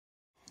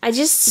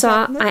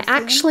I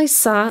actually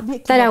saw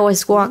that I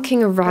was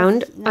walking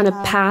around on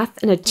a path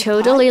in a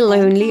totally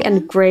lonely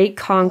and grey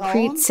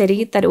concrete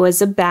city that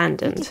was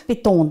abandoned.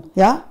 Beton,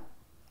 ja,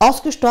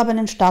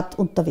 ausgestorbenen Stadt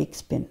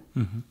unterwegs bin.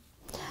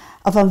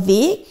 Auf einem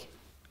Weg.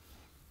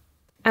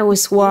 I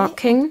was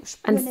walking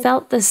and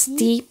felt this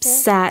deep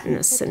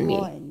sadness in me.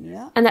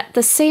 And at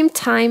the same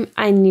time,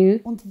 I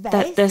knew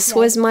that this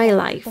was my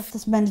life. Dass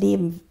das mein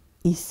Leben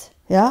ist,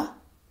 ja,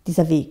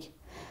 dieser Weg.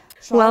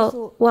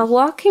 Well, while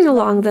walking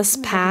along this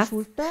path,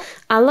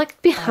 I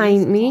looked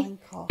behind me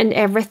and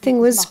everything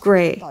was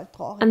grey.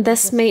 And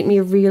this made me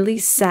really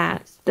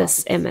sad,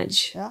 this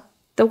image.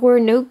 There were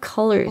no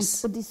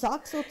colors.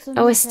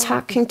 I was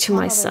talking to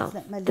myself,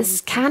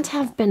 this can't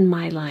have been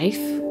my life.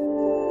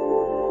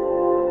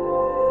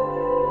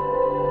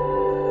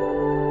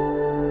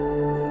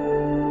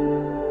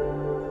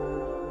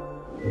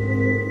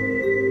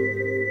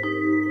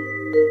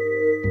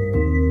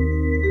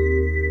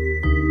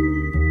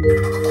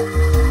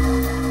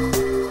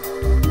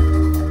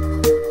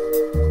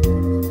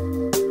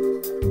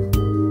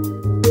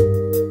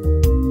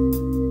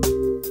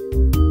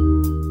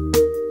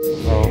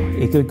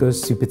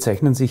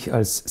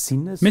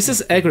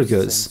 Mrs.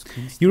 Egrigöz,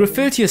 you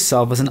refer to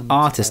yourself as an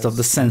artist of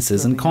the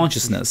senses and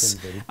consciousness,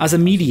 as a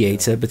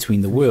mediator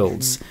between the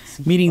worlds,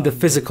 meaning the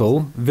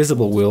physical,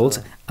 visible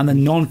world, and the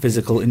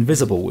non-physical,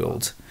 invisible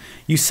world.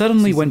 You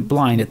suddenly went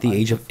blind at the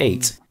age of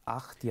 8.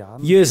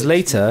 Years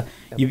later,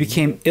 you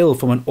became ill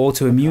from an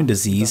autoimmune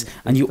disease,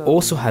 and you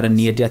also had a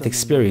near-death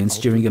experience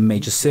during a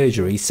major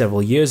surgery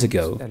several years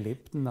ago.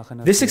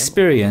 This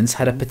experience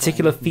had a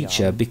particular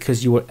feature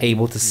because you were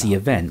able to see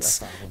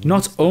events.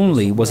 Not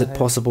only was it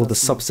possible to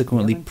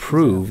subsequently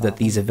prove that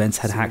these events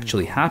had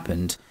actually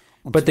happened,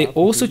 but they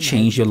also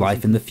changed your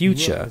life in the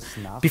future.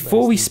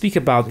 Before we speak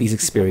about these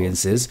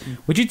experiences,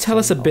 would you tell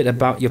us a bit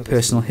about your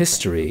personal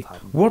history?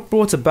 What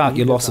brought about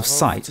your loss of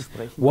sight?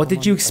 What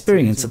did you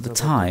experience at the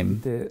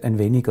time? Ein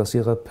wenig aus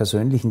Ihrer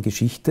persönlichen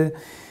Geschichte.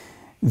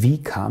 Wie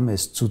kam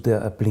es zu der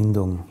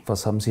Erblindung?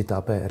 Was haben Sie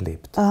dabei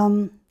erlebt?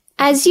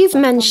 As you've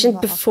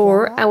mentioned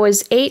before, I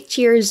was 8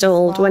 years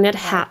old when it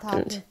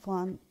happened.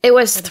 It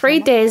was 3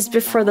 days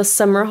before the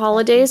summer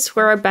holidays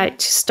were about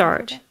to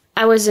start.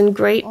 I was in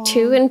grade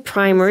 2 in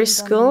primary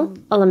school,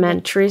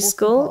 elementary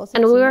school,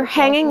 and we were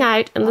hanging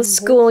out in the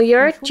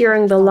schoolyard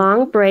during the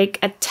long break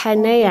at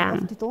 10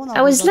 a.m.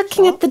 I was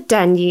looking at the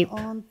Danube,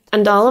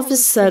 and all of a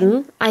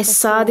sudden I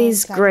saw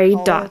these grey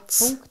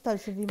dots.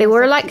 They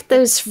were like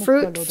those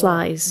fruit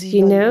flies,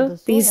 you know,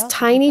 these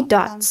tiny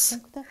dots.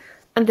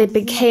 And they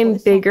became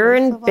bigger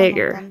and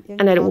bigger,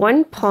 and at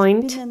one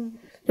point,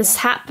 this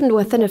happened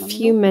within a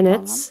few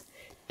minutes,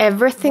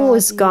 everything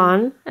was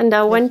gone and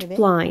I went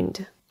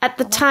blind. At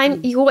the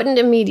time, you wouldn't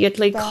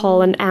immediately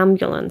call an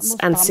ambulance,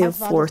 and so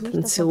forth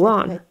and so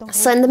on.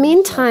 So in the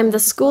meantime, the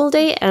school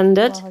day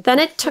ended, then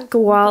it took a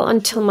while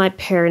until my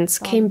parents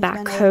came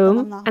back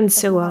home, and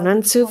so on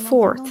and so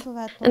forth.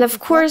 And of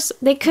course,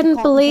 they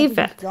couldn't believe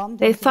it.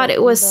 They thought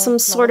it was some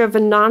sort of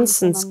a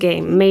nonsense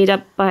game made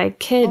up by a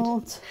kid.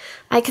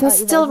 I can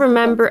still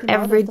remember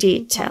every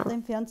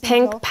detail.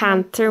 Pink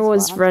Panther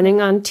was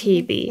running on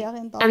TV.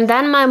 And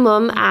then my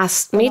mum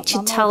asked me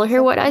to tell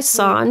her what I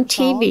saw on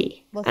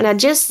TV. And I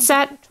just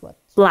said,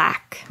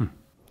 black.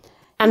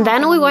 And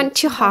then we went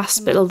to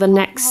hospital the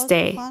next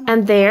day.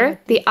 And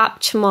there, the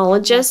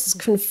ophthalmologists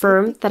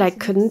confirmed that I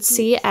couldn't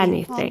see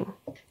anything.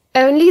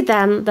 Only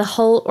then the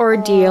whole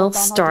ordeal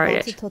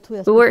started.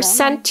 We were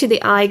sent to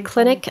the eye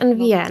clinic in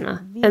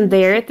Vienna, and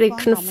there they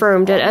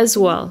confirmed it as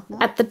well.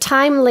 At the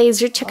time,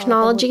 laser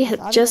technology had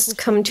just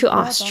come to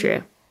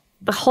Austria.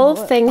 The whole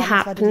thing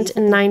happened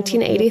in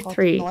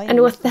 1983,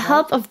 and with the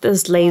help of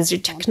this laser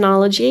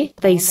technology,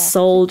 they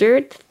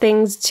soldered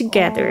things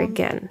together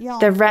again.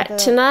 The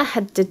retina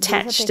had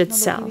detached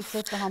itself.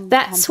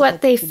 That's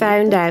what they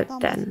found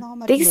out then.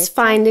 These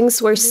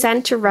findings were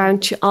sent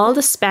around to all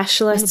the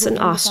specialists in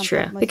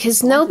Austria,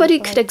 because nobody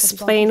could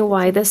explain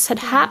why this had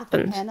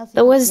happened.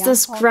 There was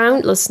this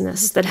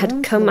groundlessness that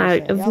had come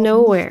out of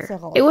nowhere.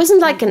 It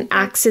wasn't like an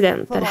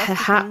accident that had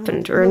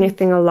happened or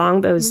anything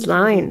along those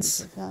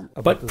lines.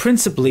 But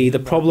principally, the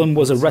problem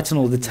was a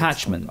retinal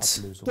detachment.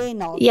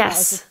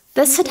 Yes,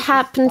 this had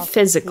happened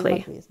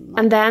physically,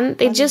 and then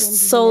they just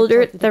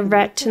soldered the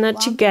retina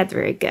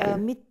together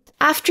again.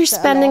 After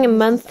spending a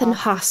month in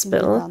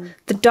hospital,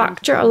 the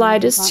doctor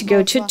allowed us to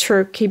go to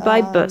Turkey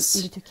by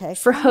bus,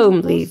 for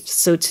home leave,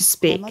 so to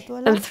speak.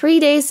 And 3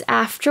 days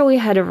after we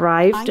had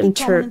arrived in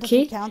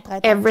Turkey,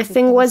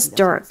 everything was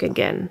dark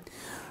again.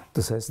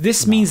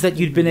 This means that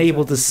you'd been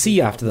able to see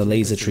after the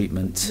laser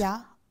treatment.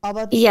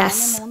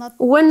 Yes,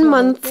 1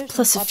 month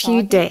plus a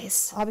few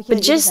days,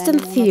 but just in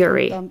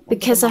theory,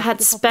 because I had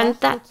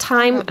spent that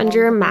time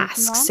under a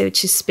mask, so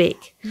to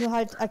speak.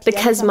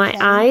 because my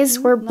eyes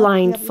were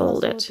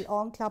blindfolded.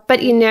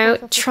 But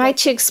try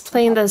to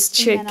explain this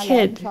to a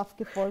kid.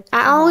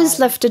 I always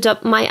lifted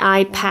up my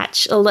eye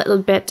patch a little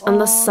bit on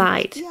the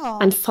side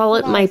and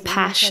followed my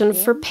passion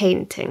for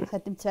painting.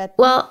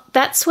 Well,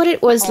 that's what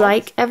it was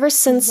like ever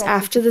since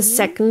after the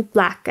second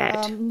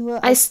blackout.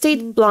 I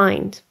stayed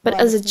blind, but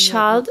as a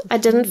child, I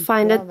didn't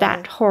find it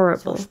that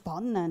horrible.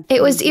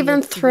 It was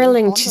even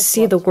thrilling to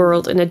see the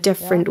world in a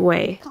different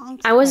way.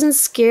 I wasn't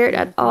scared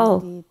at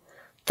all.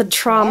 The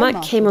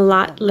trauma came a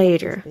lot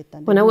later,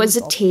 when I was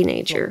a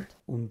teenager.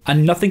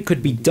 And nothing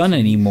could be done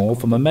anymore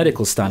from a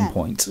medical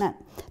standpoint.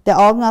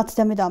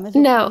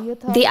 No,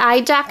 the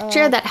eye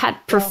doctor that had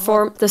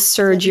performed the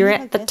surgery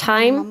at the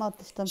time,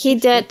 he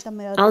did,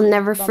 I'll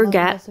never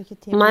forget.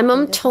 My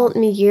mom told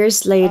me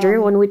years later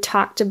when we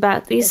talked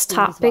about these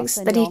topics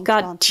that he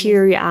got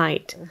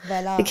teary-eyed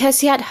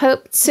because he had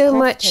hoped so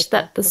much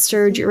that the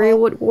surgery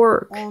would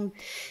work.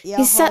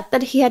 He said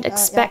that he had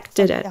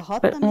expected it,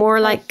 but more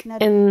like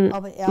in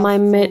my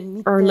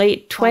mid or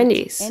late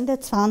 20s.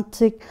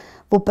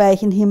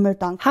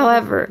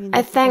 However,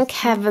 I thank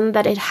heaven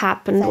that it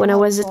happened when I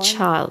was a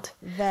child,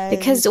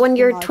 because when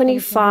you're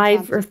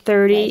 25 or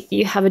 30,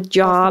 you have a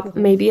job,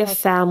 maybe a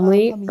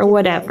family, or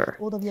whatever.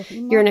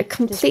 You're in a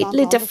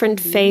completely different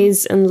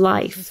phase in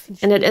life,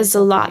 and it is a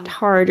lot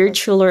harder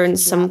to learn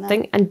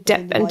something and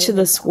dip into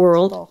this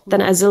world than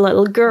as a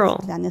little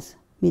girl.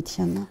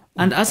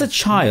 And as a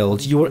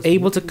child, you were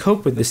able to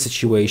cope with this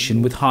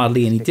situation with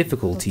hardly any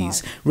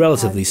difficulties,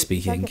 relatively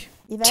speaking.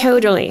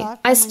 Totally.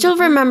 I still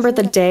remember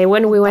the day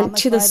when we went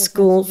to the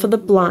school for the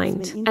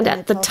blind, and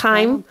at the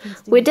time,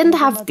 we didn't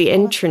have the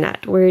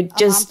internet where you'd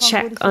just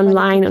check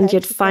online and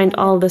you'd find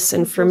all this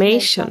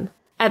information.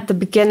 At the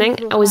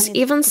beginning, I was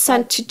even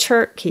sent to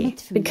Turkey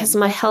because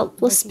my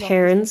helpless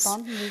parents,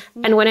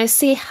 and when I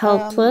say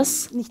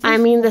helpless, I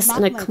mean this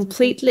in a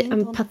completely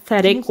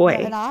empathetic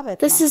way.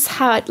 This is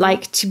how I'd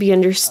like to be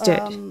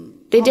understood.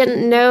 They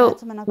didn't know,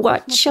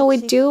 what shall we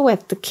do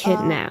with the kid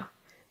now?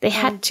 They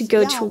had to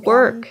go to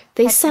work.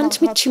 They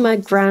sent me to my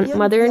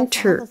grandmother in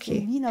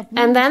Turkey.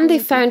 And then they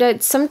found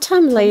out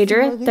sometime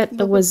later that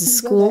there was a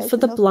school for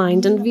the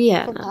blind in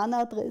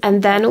Vienna.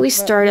 And then we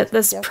started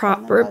this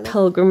proper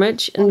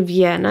pilgrimage in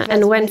Vienna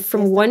and went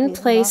from one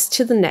place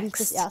to the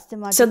next.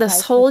 So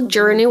this whole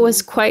journey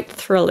was quite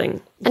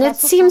thrilling. And it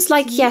seems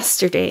like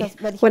yesterday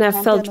when I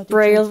felt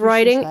Braille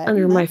writing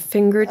under my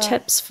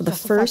fingertips for the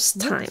first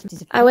time.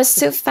 I was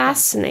so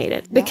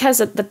fascinated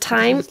because at the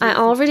time I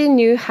already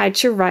knew how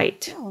to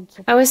write.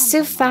 I was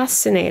so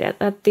fascinated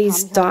that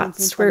these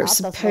dots were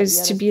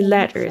supposed to be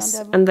letters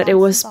and that it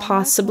was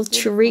possible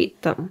to read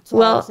them.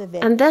 Well,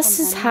 and this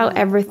is how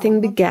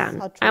everything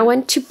began. I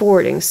went to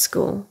boarding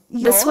school.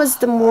 This was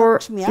the more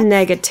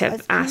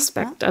negative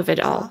aspect of it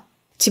all.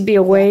 To be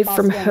away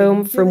from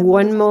home from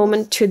one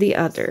moment to the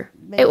other.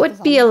 It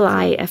would be a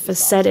lie if I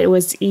said it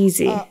was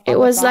easy. It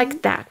was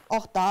like that.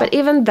 But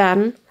even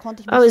then,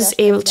 I was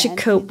able to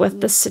cope with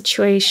the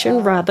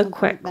situation rather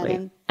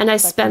quickly. And I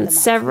spent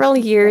several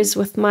years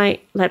with my,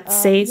 let's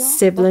say,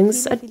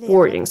 siblings at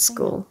boarding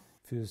school.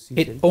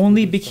 It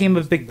only became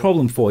a big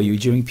problem for you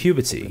during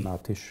puberty.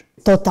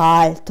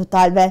 Total,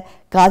 weil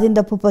gerade in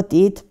der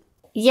Pubertät.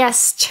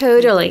 Yes,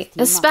 totally.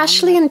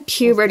 Especially in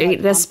puberty,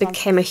 this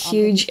became a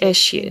huge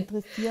issue.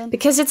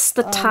 Because it's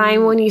the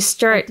time when you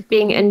start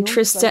being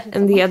interested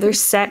in the other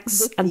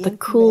sex and the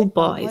cool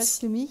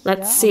boys.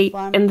 Let's say,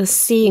 in the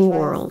seeing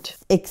world.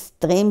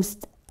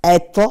 Extremst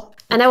eitel.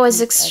 And I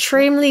was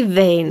extremely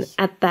vain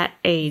at that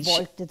age.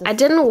 I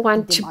didn't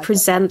want to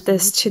present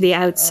this to the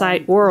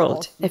outside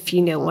world, if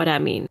you know what I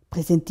mean.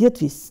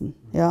 Präsentiert wissen,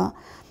 ja.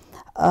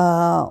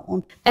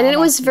 And it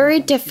was very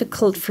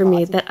difficult for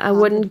me that I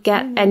wouldn't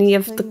get any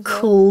of the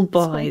cool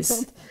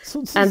boys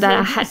and that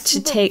I had to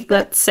take,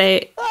 let's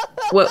say,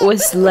 what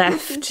was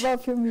left.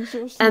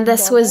 And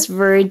this was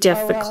very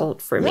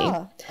difficult for me.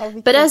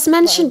 But as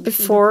mentioned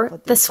before,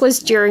 this was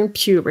during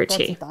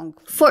puberty.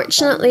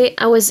 Fortunately,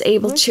 I was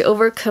able to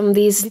overcome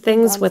these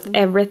things with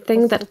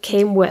everything that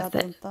came with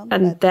it.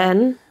 And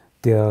then...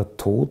 Der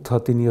Tod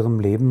hat in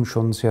Ihrem Leben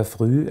schon sehr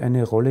früh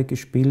eine Rolle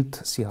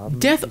gespielt.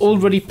 Death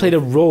already played a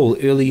role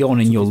early on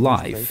in your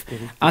life.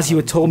 As you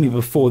had told me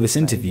before this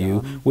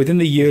interview, within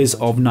the years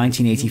of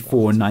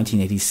 1984 and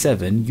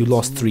 1987, you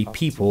lost 3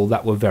 people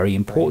that were very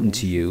important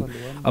to you.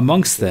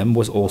 Amongst them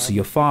was also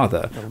your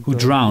father, who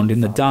drowned in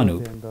the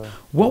Danube.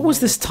 What was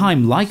this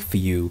time like for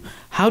you?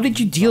 How did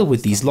you deal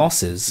with these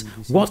losses?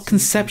 What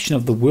conception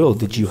of the world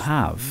did you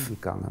have?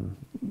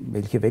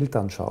 Welche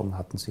Weltanschauung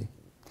hatten Sie?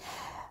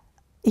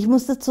 Ich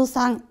muss dazu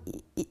sagen,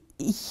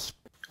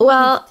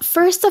 Well,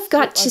 first I've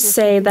got to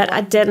say that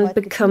I didn't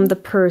become the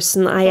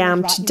person I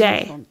am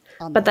today,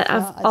 but that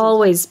I've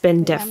always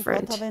been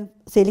different.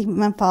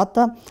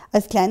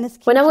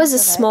 When I was a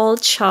small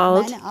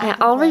child, I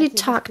already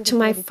talked to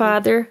my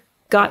father,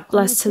 God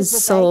bless his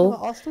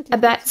soul,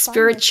 about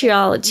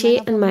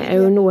spirituality in my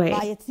own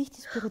way.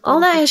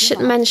 Although I should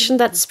mention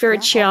that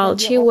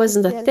spirituality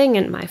wasn't a thing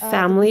in my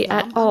family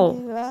at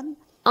all.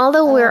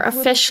 Although we're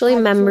officially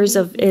members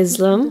of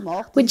Islam,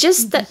 we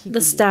just did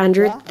the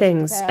standard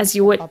things, as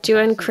you would do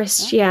in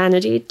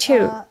Christianity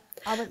too.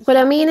 What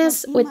I mean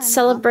is, we'd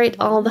celebrate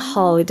all the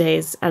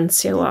holidays and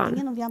so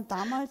on.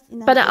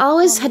 But I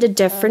always had a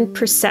different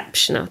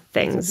perception of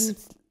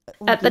things.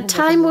 At the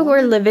time, we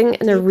were living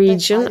in a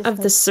region of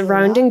the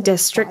surrounding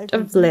district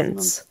of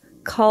Linz,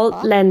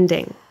 called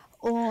Lending.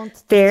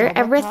 There,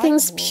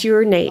 everything's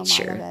pure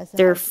nature.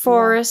 There are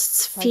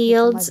forests,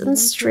 fields, and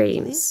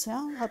streams.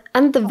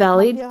 And the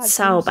valley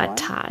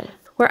Zaubertal,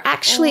 where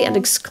actually an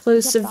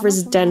exclusive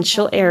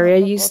residential area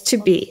used to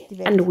be,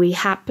 and we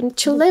happened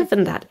to live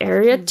in that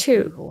area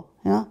too.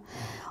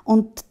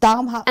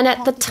 And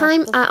at the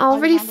time, I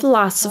already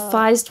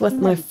philosophized with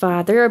my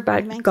father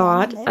about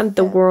God and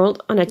the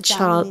world on a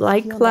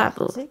childlike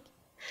level.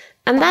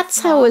 And that's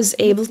how I was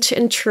able to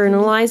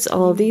internalize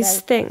all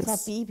these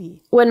things.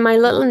 When my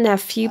little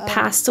nephew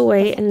passed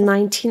away in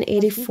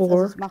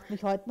 1984,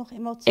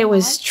 it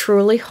was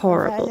truly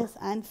horrible,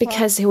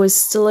 because he was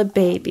still a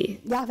baby.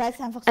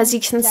 As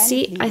you can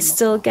see, I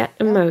still get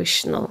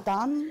emotional,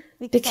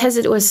 because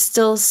it was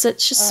still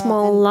such a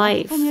small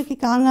life.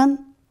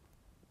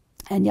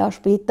 Ein Jahr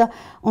später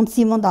und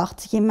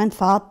 87 eben mein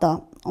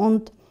Vater.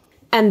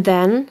 And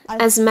then,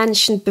 as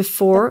mentioned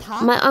before,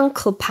 my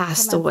uncle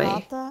passed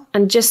away,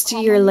 and just a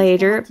year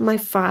later, my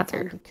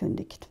father.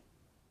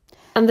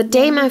 And the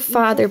day my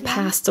father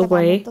passed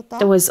away,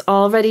 there was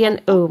already an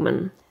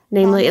omen,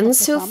 namely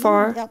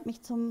insofar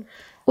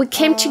we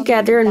came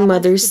together on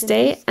Mother's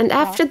Day, and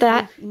after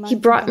that, he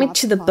brought me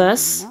to the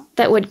bus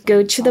that would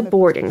go to the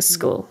boarding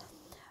school.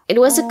 It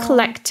was a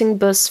collecting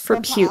bus for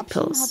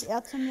pupils.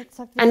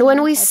 And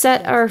when we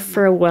said our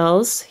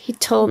farewells, he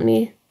told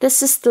me,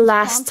 "This is the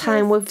last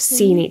time we've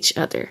seen each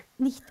other."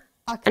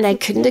 And I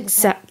couldn't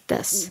accept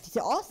this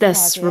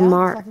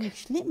remark.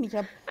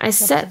 I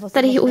said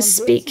that he was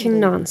speaking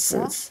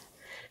nonsense.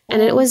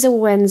 And it was a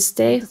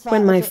Wednesday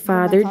when my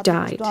father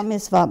died.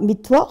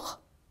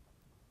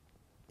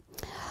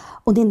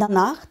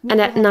 And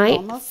at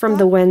night, from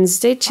the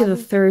Wednesday to the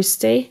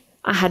Thursday,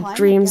 I had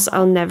dreams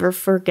I'll never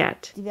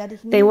forget.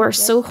 They were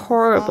so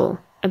horrible,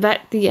 about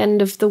the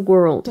end of the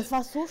world.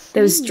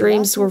 Those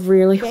dreams were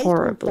really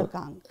horrible.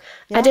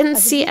 I didn't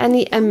see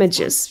any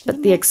images,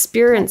 but the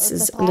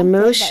experiences and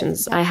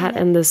emotions I had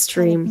in this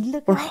dream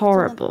were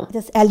horrible.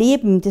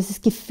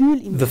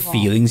 The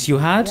feelings you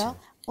had?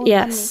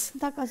 Yes.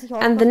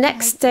 And the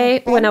next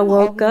day, when I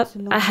woke up,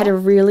 I had a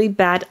really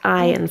bad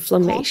eye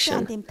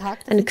inflammation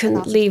and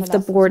couldn't leave the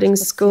boarding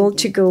school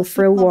to go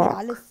for a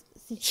walk.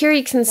 Here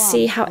you can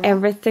see how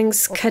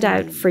everything's cut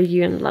out for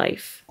you in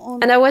life.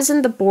 And I was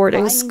in the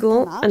boarding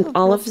school, and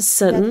all of a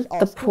sudden,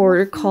 the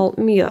porter called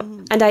me up.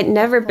 And I'd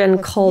never been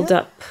called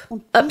up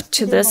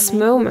to this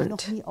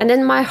moment. And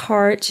in my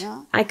heart,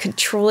 I could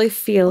truly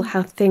feel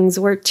how things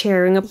were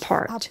tearing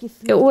apart.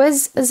 It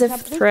was as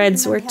if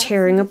threads were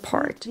tearing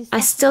apart. I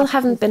still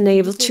haven't been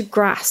able to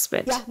grasp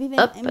it,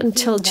 up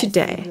until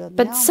today.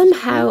 But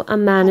somehow I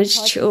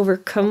managed to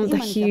overcome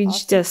the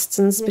huge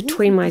distance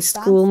between my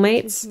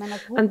schoolmates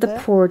and the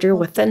porter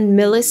within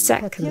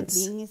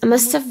milliseconds. I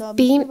must have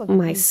beamed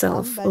myself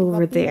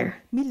over there.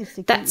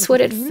 That's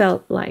what it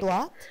felt like.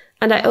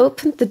 And I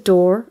opened the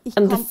door,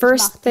 and the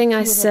first thing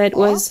I said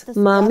was,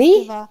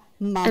 "Mommy?"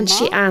 And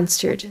she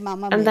answered.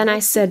 And then I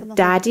said,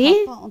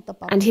 "Daddy?"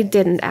 And he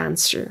didn't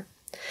answer.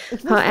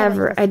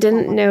 However, I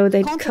didn't know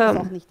they'd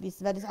come.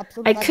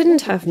 I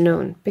couldn't have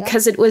known,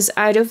 because it was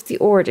out of the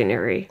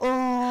ordinary.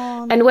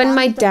 And when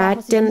my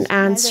dad didn't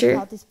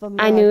answer,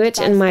 I knew it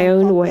in my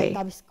own way.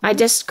 I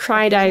just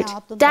cried out,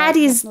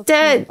 "Daddy's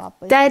dead!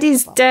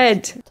 Daddy's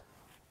dead!"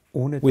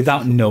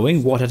 Without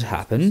knowing what had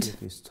happened?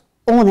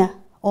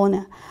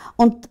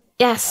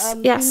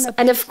 Yes,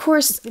 and of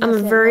course, I'm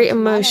a very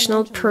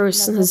emotional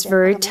person who's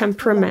very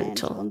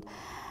temperamental.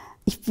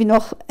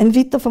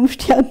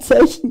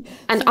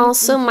 And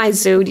also my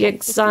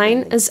zodiac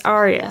sign is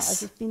Aryan,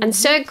 and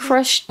so I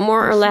crushed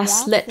more or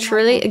less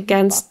literally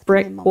against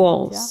brick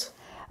walls.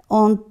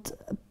 Und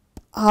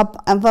habe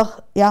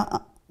einfach,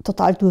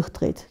 total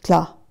durchdreht,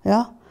 klar,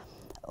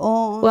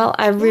 Well,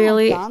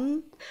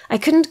 I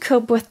couldn't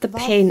cope with the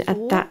pain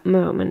at that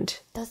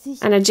moment,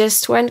 and I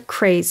just went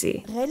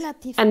crazy.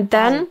 And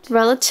then,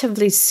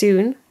 relatively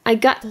soon, I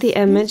got the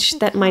image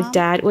that my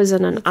dad was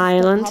on an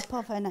island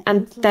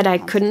and that I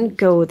couldn't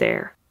go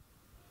there.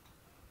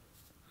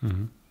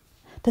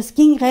 Das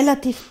ging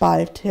relativ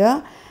bald,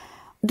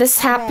 This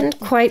happened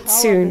quite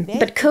soon,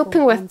 but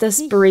coping with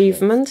this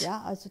bereavement,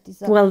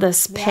 well,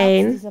 this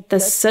pain,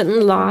 this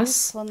sudden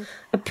loss,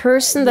 a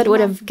person that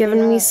would have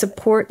given me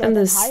support in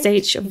this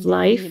stage of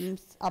life,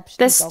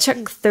 this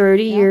took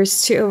 30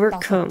 years to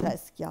overcome.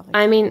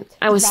 I mean,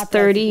 I was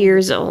 30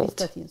 years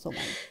old.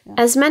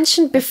 As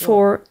mentioned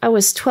before, I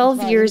was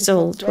 12 years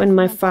old when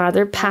my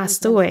father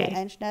passed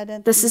away.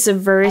 This is a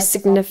very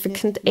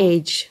significant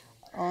age.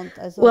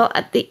 Well,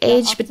 at the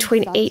age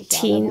between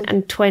 18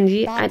 and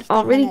 20, I'd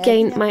already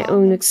gained my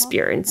own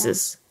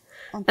experiences.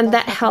 And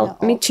that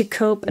helped me to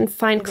cope and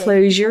find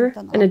closure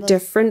in a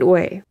different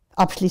way.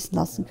 abschließen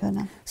lassen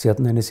können. Sie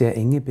hatten eine sehr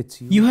enge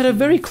Beziehung. You had a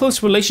very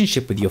close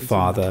relationship with your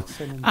father.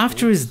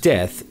 After his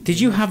death, did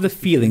you have the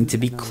feeling to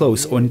be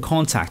close or in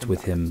contact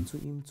with him?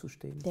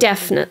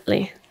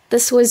 Definitely.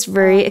 This was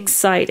very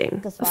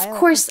exciting. Of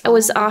course, I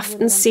was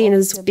often seen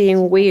as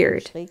being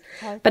weird,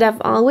 but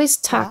I've always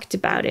talked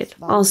about it,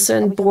 also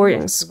in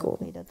boarding school.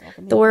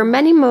 There were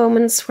many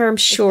moments where I'm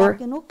sure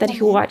that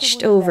he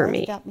watched over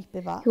me.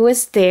 He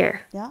was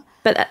there,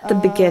 but at the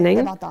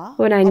beginning,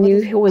 when I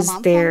knew he was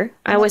there,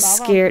 I was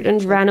scared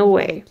and ran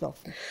away.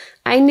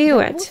 I knew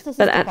it,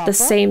 but at the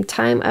same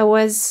time, it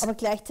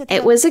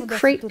was a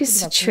creepy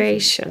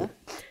situation.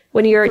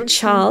 When you're a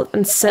child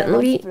and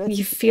suddenly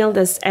you feel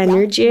this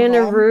energy in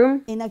a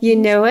room, you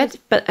know it,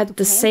 but at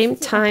the same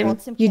time,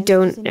 you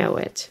don't know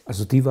it.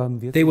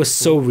 They were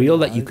so real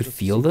that you could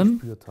feel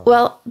them?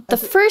 Well, the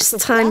first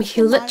time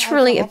he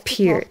literally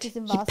appeared,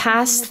 he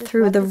passed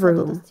through the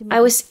room. I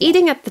was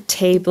eating at the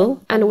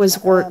table and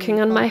was working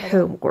on my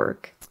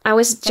homework. I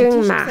was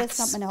doing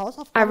maths.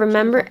 I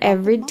remember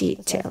every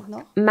detail.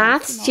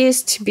 Maths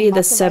used to be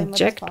the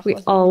subject we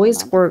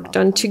always worked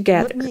on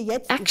together.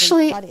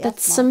 Actually,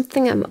 that's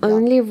something I'm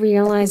only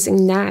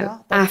realizing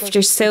now,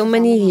 after so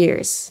many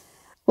years.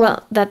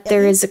 Well, that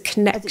there is a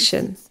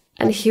connection.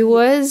 And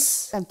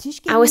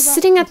I was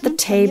sitting at the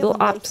table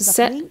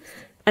opposite,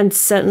 and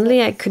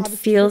suddenly I could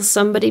feel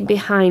somebody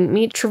behind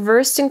me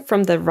traversing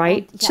from the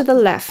right to the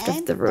left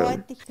of the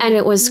room. And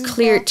it was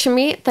clear to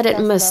me that it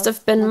must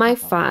have been my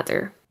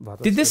father.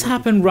 Did this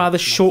happen rather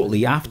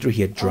shortly after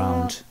he had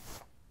drowned?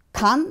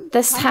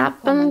 This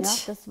happened?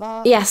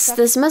 Yes,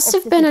 this must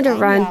have been at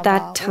around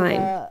that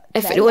time.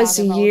 If it was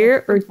a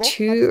year or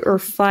 2 or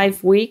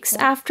 5 weeks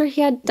after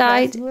he had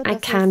died, I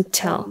can't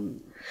tell.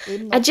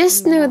 I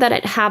just know that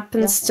it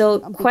happened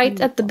still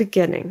quite at the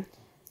beginning.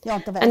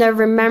 And I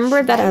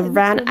remember that I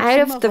ran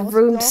out of the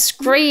room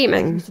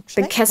screaming,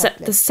 because at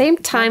the same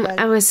time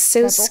I was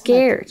so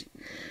scared,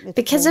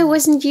 because I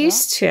wasn't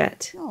used to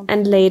it.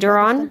 And later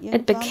on,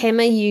 it became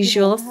a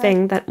usual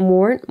thing that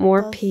more and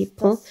more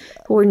people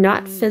who were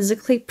not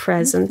physically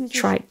present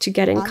tried to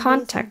get in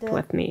contact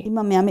with me.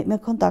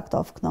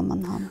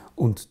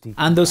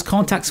 And those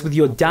contacts with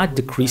your dad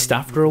decreased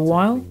after a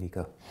while?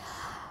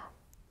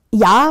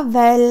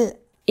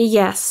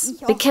 Yes,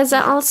 because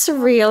I also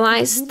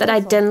realized that I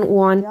didn't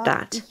want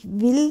that.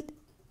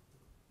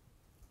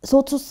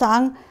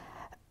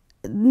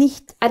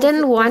 I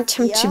didn't want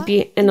him to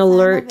be in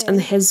alert in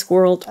his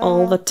world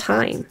all the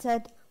time.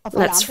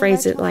 Let's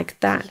phrase it like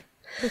that.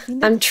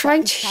 I'm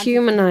trying to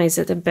humanize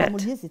it a bit,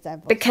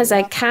 because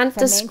I can't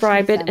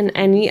describe it in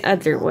any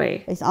other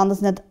way.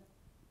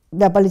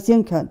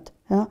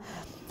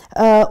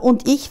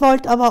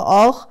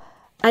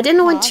 I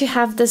didn't want to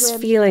have this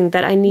feeling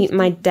that I need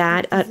my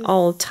dad at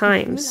all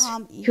times,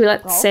 who,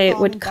 let's say,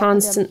 would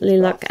constantly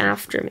look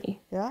after me.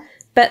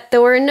 But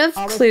there were enough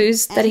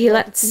clues that he,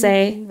 let's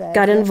say,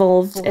 got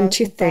involved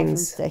into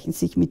things.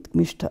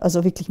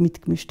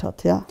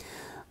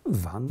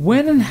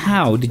 When and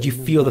how did you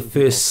feel the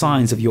first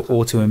signs of your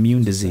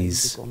autoimmune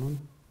disease?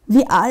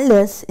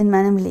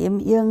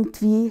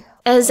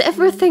 As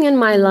everything in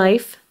my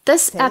life,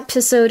 this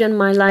episode in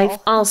my life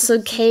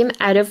also came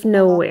out of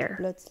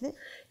nowhere.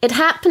 It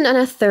happened on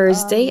a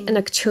Thursday in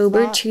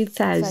October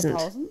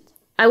 2000.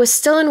 I was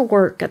still in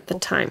work at the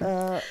time.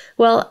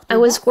 Well, I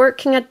was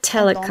working at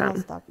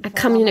Telecom, a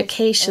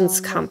communications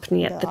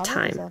company at the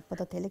time,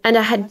 and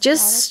I had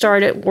just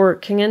started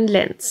working in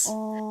Linz.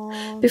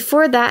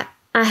 Before that,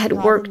 I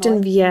had worked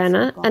in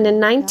Vienna, and in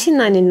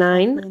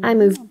 1999, I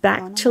moved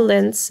back to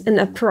Linz in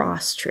Upper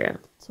Austria.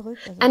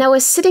 And I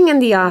was sitting in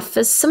the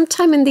office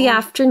sometime in the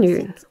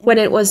afternoon, when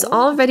it was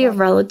already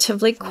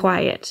relatively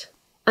quiet.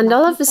 And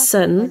all of a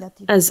sudden,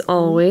 as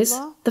always,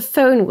 the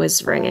phone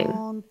was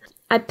ringing.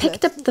 I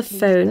picked up the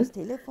phone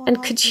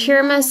and could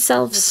hear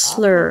myself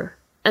slur,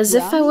 as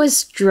if I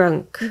was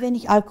drunk.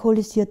 And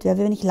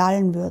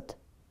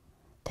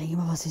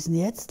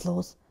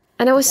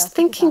I was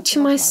thinking to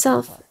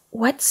myself,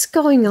 what's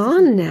going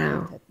on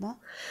now?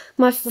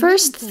 My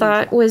first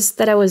thought was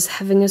that I was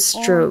having a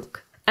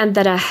stroke, and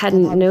that I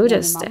hadn't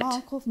noticed it.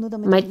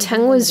 My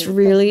tongue was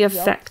really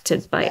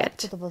affected by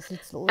it.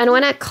 And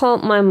when I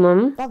called my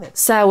mum,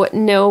 so I would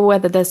know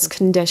whether this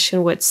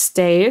condition would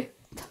stay,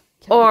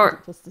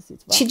 or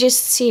to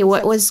just see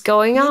what was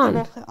going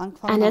on,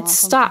 and it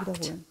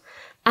stopped.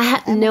 I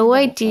had no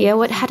idea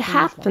what had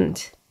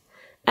happened.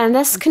 And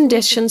this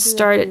condition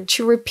started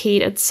to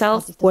repeat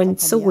itself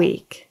once a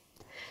week.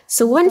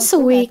 So once a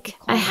week,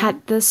 I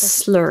had this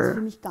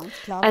slur,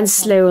 and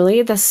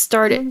slowly this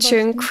started to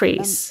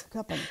increase.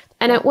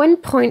 And at one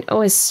point, I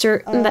was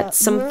certain that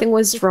something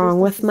was wrong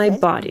with my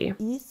body.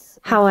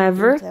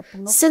 However,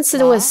 since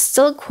it was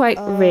still quite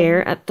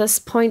rare at this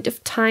point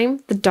of time,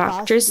 the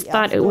doctors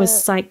thought it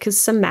was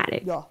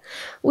psychosomatic.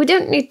 We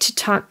don't need to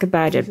talk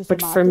about it,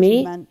 but for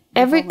me,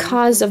 every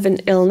cause of an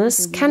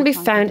illness can be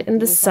found in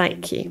the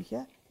psyche.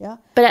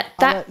 But at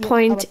that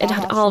point, it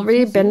had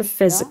already been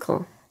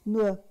physical.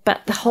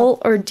 But the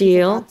whole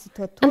ordeal,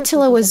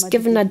 until I was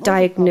given a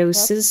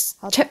diagnosis,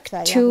 took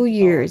 2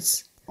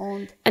 years.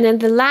 And in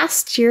the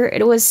last year,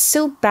 it was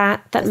so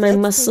bad that my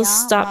muscles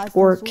stopped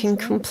working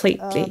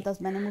completely,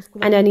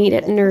 and I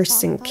needed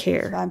nursing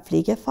care.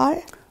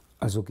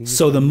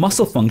 So the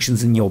muscle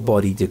functions in your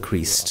body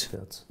decreased.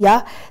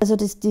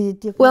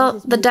 Well,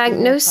 the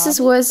diagnosis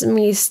was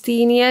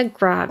myasthenia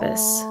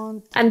gravis,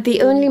 and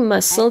the only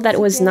muscle that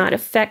was not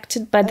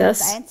affected by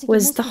this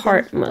was the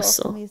heart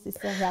muscle.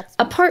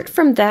 Apart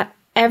from that,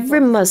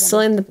 every muscle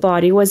in the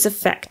body was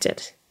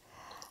affected.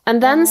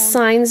 And then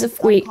signs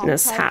of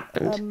weakness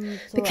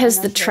happened,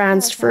 because the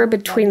transfer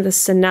between the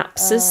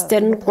synapses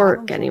didn't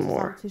work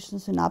anymore.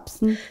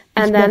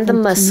 And then the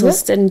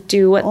muscles didn't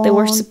do what they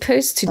were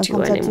supposed to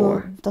do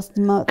anymore.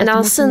 And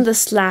also in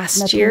this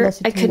last year,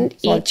 I couldn't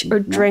eat or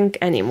drink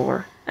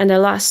anymore, and I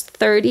lost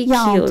 30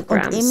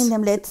 kilograms.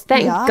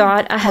 Thank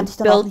God I had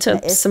built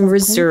up some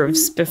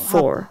reserves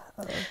before.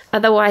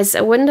 Otherwise,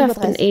 I wouldn't have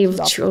been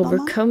able to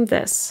overcome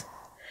this.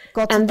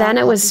 And then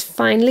I was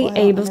finally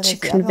able to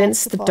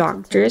convince the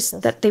doctors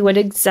that they would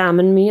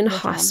examine me in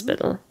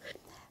hospital,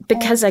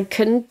 because I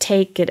couldn't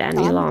take it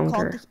any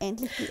longer.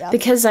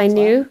 Because I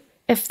knew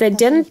if they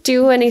didn't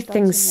do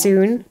anything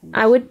soon,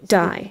 I would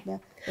die.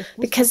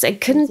 Because I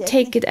couldn't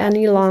take it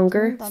any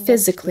longer,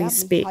 physically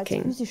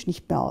speaking.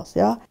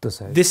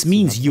 This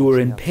means you were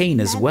in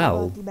pain as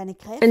well.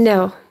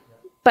 No.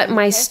 But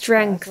my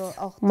strength.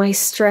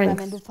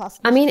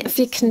 I mean, if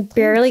you can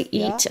barely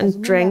eat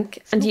and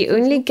drink, and you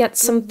only get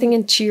something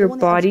into your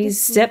body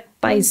zip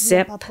by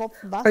zip,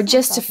 or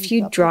just a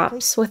few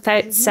drops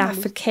without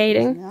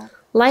suffocating,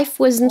 life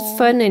wasn't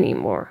fun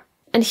anymore.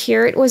 And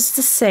here it was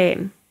the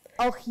same.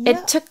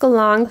 It took a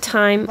long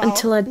time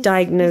until a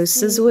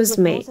diagnosis was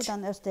made.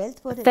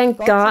 Thank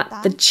God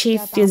the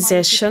chief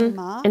physician,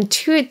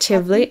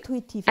 intuitively,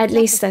 at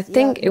least I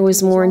think it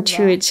was more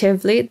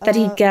intuitively, that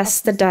he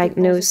guessed the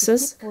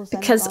diagnosis,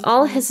 because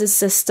all his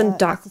assistant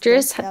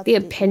doctors had the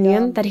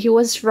opinion that he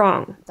was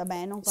wrong.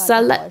 So I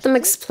let them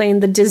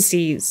explain the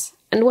disease.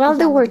 And while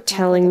they were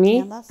telling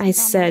me, I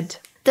said,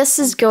 "This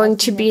is going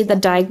to be the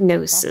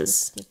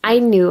diagnosis." I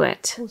knew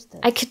it.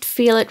 I could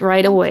feel it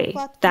right away.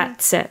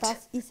 That's it.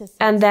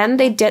 And then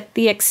they did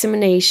the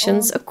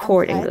examinations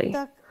accordingly.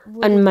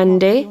 On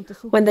Monday,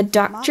 when the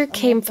doctor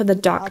came for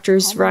the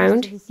doctor's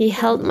round, he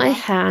held my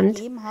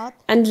hand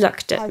and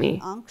looked at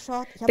me.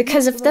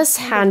 Because of this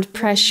hand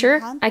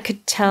pressure, I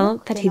could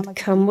tell that he'd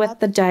come with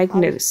the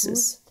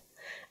diagnosis.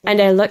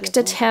 And I looked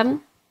at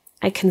him.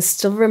 I can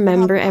still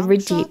remember every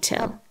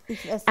detail.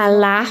 I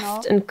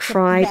laughed and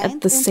cried at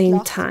the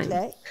same time.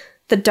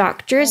 The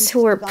doctors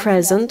who were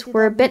present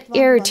were a bit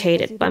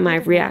irritated by my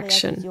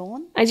reaction.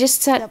 I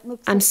just said,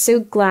 I'm so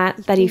glad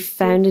that he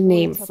found a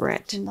name for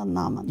it.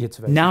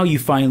 Now you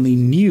finally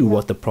knew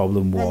what the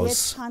problem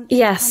was.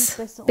 Yes,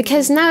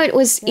 because now it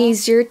was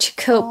easier to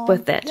cope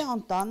with it.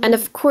 And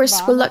of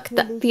course we looked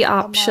at the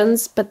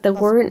options, but there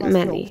weren't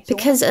many.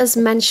 Because as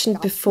mentioned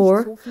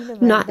before,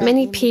 not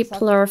many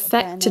people are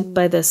affected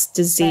by this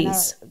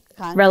disease,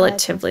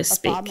 relatively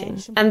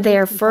speaking, and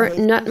therefore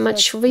not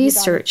much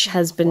research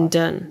has been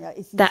done.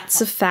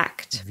 That's a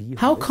fact.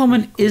 How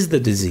common is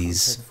the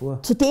disease?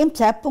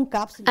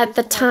 At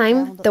the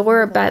time, there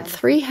were about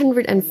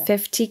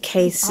 350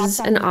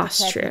 cases in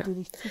Austria.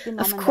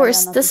 Of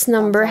course, this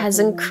number has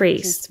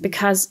increased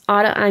because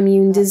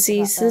autoimmune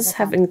diseases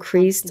have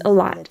increased a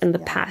lot in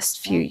the past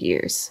few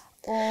years.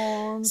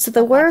 So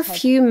there were a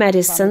few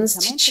medicines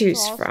to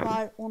choose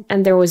from,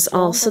 and there was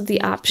also the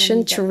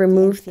option to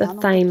remove the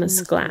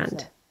thymus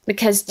gland.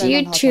 Because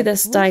due to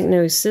this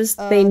diagnosis,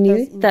 they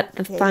knew that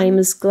the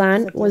thymus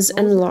gland was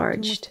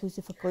enlarged.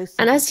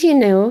 And as you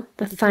know,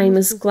 the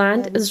thymus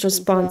gland is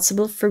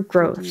responsible for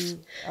growth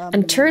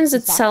and turns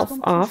itself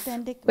off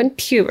when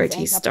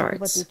puberty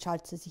starts.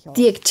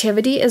 The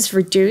activity is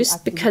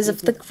reduced because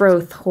of the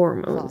growth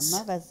hormones.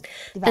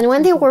 And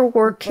when they were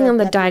working on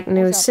the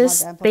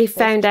diagnosis, they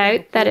found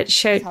out that it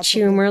showed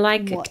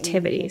tumor-like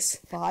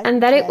activities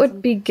and that it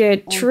would be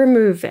good to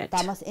remove it.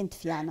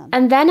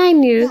 And then I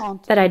knew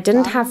that I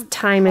didn't have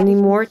time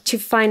anymore to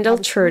find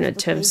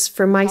alternatives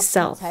for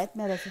myself,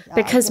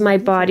 because my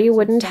body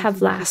wouldn't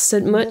have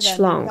lasted much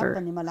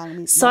longer.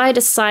 So I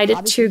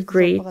decided to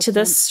agree to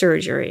this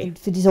surgery.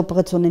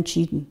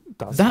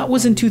 That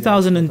was in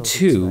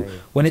 2002,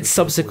 when it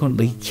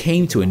subsequently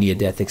came to a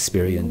near-death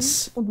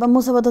experience.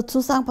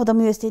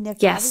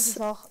 Yes,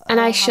 and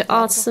I should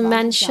also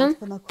mention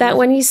that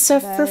when you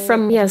suffer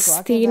from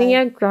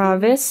myasthenia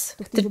gravis,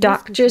 the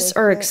doctors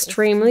are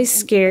extremely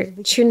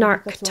scared to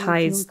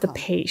narcotize the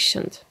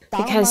patient,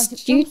 because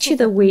due to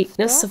the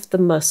weakness of the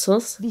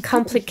muscles,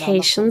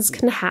 complications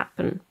can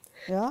happen.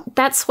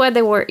 That's why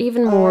they were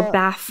even more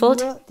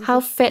baffled how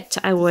fit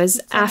I was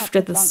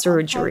after the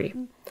surgery.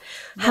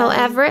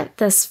 However,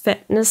 this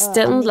fitness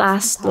didn't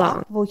last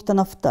long.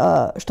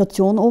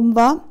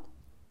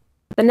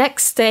 The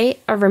next day,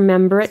 I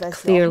remember it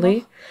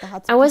clearly,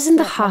 I was in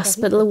the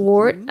hospital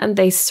ward and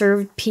they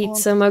served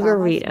pizza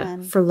margherita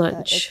for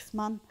lunch.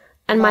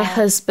 And my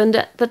husband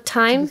at the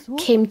time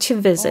came to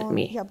visit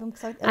me,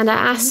 and I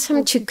asked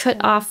him to cut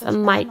off a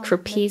micro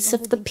piece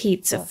of the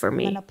pizza for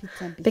me,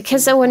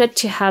 because I wanted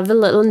to have a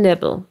little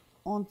nibble.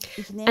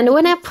 And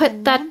when I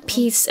put that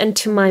piece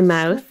into my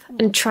mouth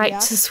and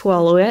tried to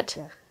swallow it,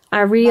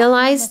 I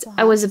realized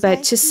I was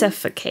about to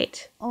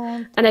suffocate,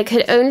 and I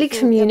could only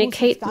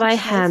communicate by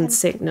hand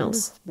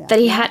signals that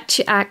he had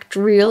to act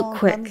real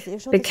quick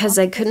because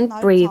I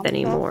couldn't breathe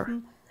anymore.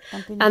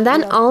 And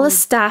then all the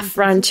staff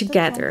ran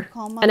together,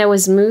 and I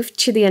was moved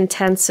to the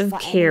intensive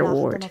care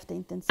ward.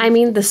 I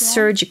mean the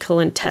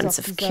surgical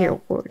intensive care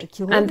ward.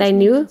 And they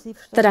knew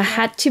that I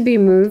had to be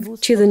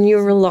moved to the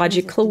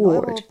neurological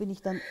ward.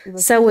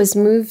 So I was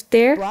moved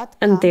there,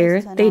 and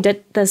there they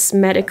did this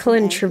medical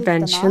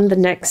intervention the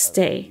next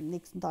day.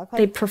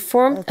 They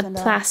performed a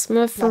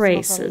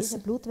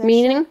plasmapheresis,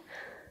 meaning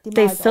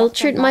they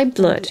filtered my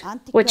blood,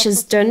 which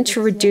is done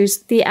to reduce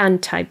the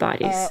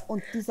antibodies.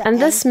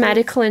 And this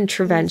medical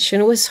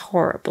intervention was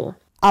horrible.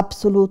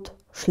 Absolut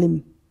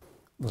schlimm.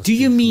 Do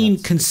you mean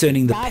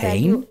concerning the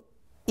pain?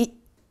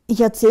 Ich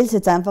erzähle es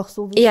jetzt einfach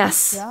so, wie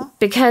Yes,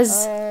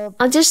 because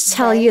I'll just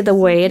tell you the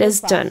way it is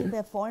done.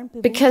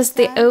 Because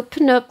they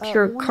open up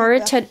your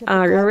carotid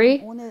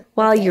artery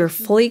while you're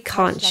fully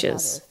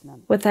conscious,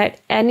 without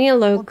any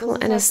local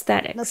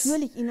anesthetics.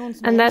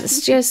 And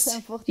that's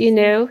just, you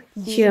know,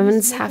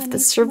 humans have the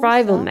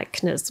survival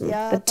mechanism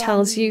that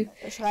tells you,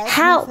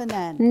 help,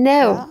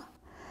 no.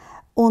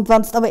 Und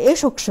wenn du aber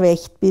schon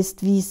geschwächt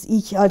bist, wie es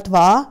ich halt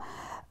war.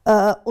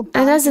 And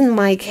as in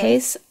my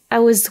case, I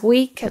was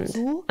weakened,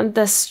 and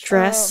the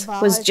stress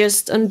was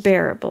just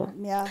unbearable.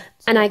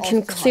 And I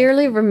can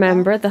clearly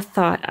remember the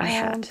thought I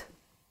had.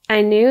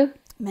 I knew,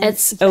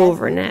 it's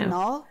over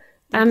now.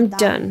 I'm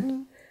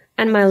done.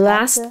 And my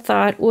last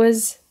thought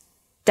was,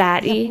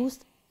 Daddy,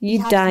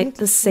 you died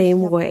the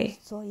same way.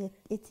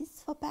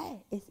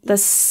 The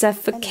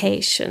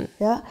suffocation.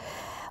 Ja.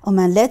 Und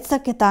mein letzter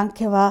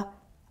Gedanke war,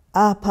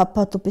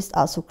 Papa, du bist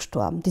auch so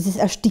gestorben. Dieses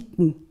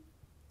Ersticken.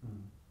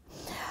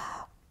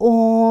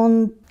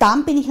 Und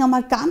dann bin ich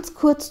nochmal ganz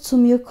kurz zu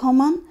mir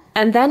gekommen.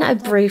 And then I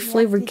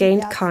briefly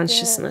regained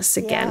consciousness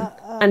again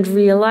and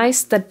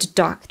realized that the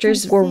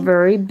doctors were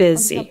very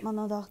busy.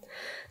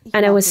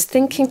 And I was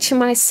thinking to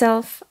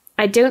myself,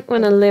 I don't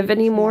want to live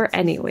anymore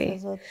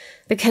anyway.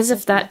 Because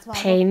of that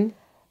pain,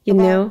 you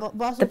know,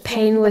 the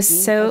pain was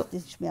so...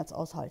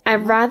 I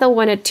rather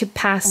wanted to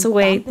pass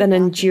away than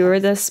endure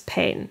this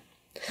pain.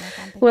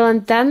 Well,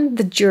 and then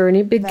the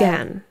journey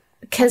began.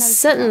 Because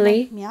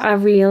suddenly I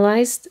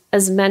realized,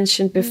 as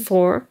mentioned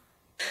before,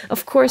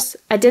 of course,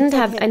 I didn't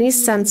have any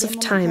sense of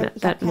time at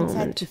that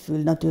moment.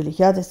 Natürlich,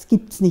 ja, das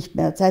gibt's nicht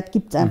mehr. Zeit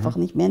gibt's einfach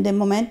nicht mehr in dem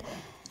Moment.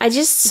 I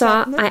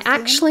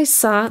actually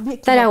saw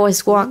that I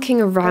was walking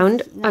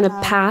around on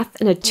a path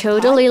in a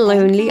totally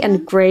lonely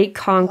and grey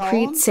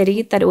concrete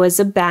city that was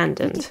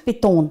abandoned.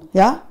 Beton,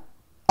 ja,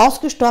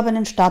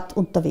 ausgestorbenen Stadt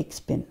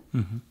unterwegs bin.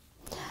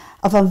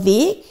 Auf einem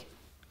Weg.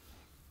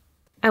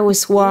 I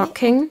was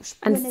walking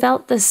and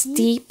felt this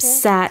deep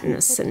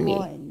sadness in me.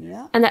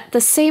 And at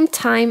the same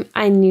time,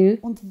 I knew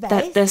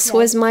that this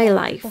was my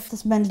life. Dass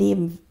das mein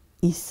Leben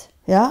ist,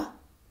 ja,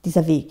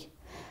 dieser Weg.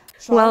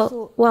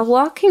 Well, while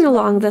walking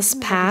along this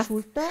path,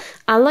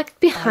 I looked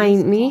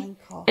behind me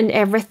and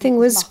everything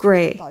was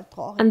grey.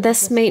 And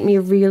this made me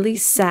really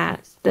sad,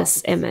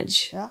 this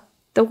image.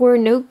 There were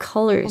no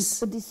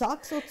colors.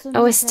 I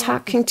was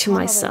talking to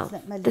myself,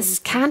 this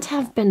can't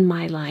have been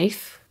my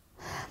life.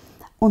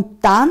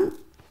 Und dann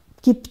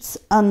gibt's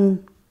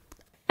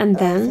And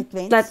then,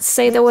 let's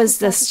say there was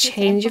this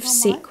change of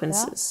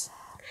sequences.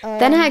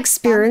 Then I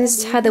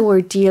experienced how they were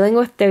dealing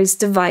with those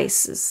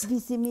devices.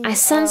 I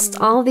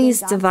sensed all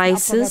these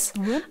devices,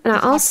 and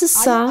I also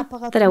saw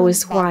that I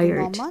was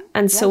wired,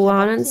 and so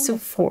on and so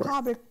forth.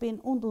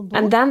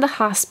 And then the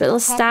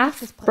hospital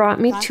staff brought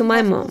me to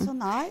my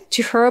mum,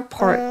 to her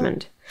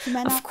apartment.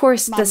 Of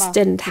course, this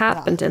didn't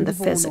happen in the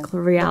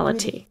physical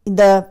reality. In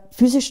der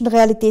physischen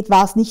Realität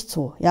war es nicht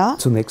so, ja?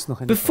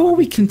 Before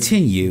we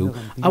continue,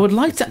 I would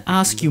like to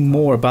ask you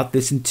more about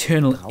this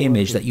internal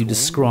image that you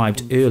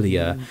described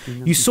earlier.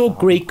 You saw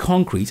grey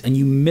concrete and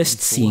you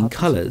missed seeing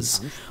colours.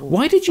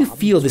 Why did you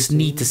feel this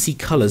need to see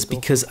colours?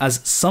 Because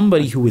as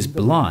somebody who is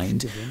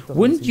blind,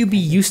 wouldn't you be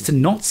used to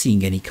not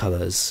seeing any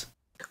colours?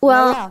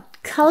 Well,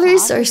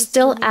 colors are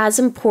still as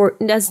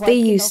important as they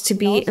used to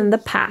be in the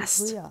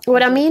past.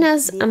 What I mean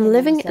is, I'm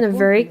living in a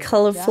very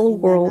colorful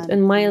world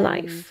in my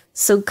life.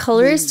 So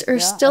colors are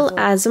still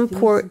as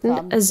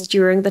important as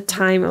during the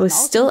time I was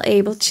still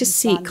able to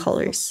see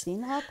colors.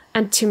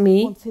 And to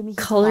me,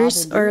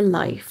 colors are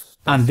life.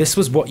 And this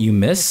was what you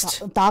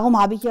missed?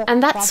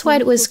 And that's why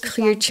it was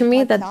clear to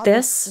me that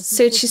this,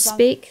 so to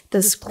speak,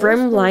 this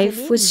grim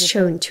life was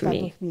shown to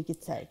me.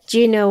 Do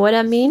you know what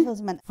I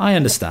mean? I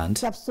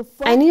understand.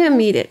 I knew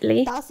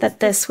immediately that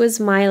this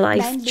was my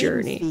life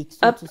journey,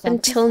 up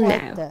until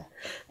now,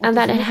 and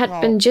that it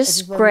had been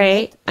just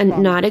grey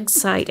and not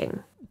exciting.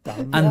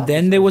 And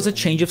then there was a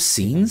change of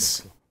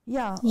scenes?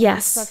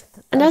 Yes,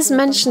 and as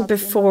mentioned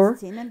before,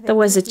 there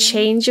was a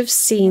change of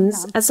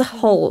scenes as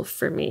a whole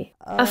for me.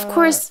 Of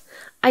course,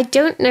 I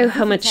don't know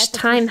how much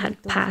time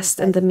had passed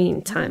in the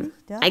meantime.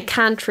 I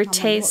can't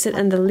retrace it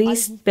in the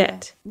least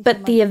bit.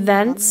 But the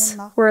events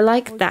were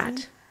like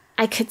that.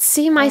 I could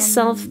see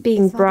myself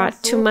being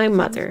brought to my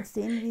mother,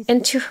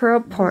 into her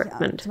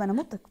apartment,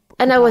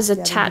 and I was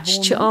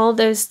attached to all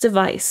those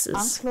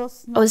devices.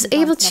 I was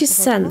able to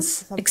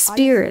sense,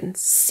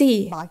 experience,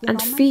 see,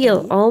 and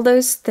feel all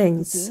those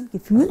things.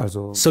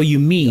 So you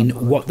mean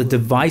what the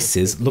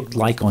devices looked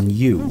like on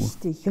you?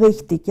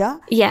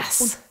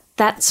 Yes.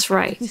 That's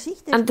right.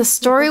 And the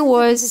story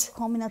was,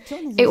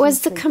 it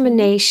was the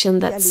combination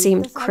that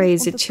seemed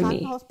crazy to me.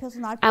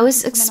 I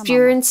was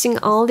experiencing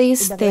all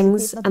these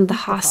things and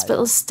the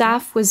hospital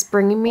staff was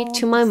bringing me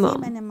to my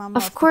mom.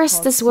 Of course,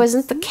 this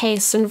wasn't the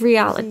case in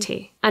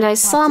reality. And I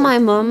saw my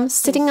mom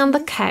sitting on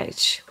the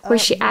couch, where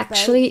she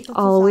actually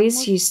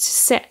always used to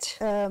sit.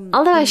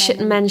 Although I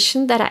should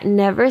mention that I'd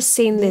never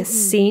seen this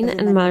scene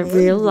in my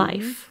real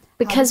life,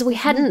 because we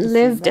hadn't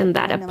lived in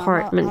that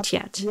apartment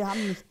yet,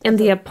 in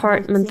the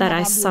apartment that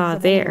I saw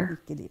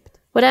there.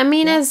 What I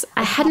mean is,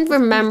 I hadn't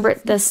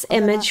remembered this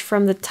image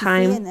from the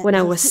time when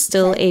I was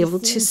still able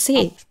to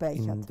see.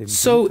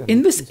 So,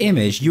 in this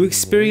image, you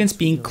experienced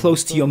being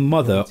close to your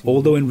mother,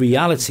 although in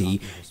reality,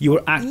 you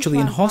were actually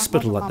in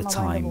hospital at the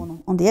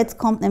time.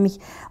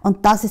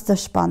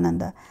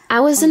 I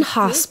was in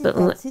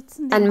hospital,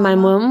 and my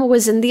mom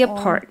was in the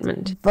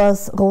apartment.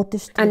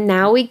 And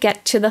now we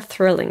get to the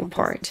thrilling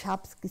part.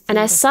 And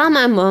I saw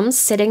my mom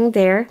sitting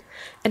there,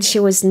 and she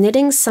was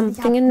knitting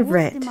something in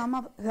red.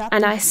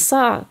 And I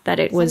saw that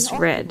it was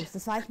red.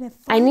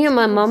 I knew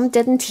my mom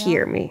didn't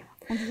hear me.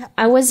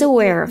 I was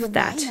aware of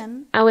that.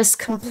 I was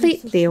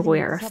completely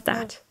aware of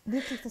that.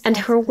 And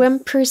her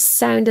whimpers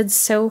sounded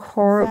so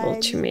horrible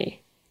to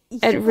me.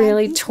 It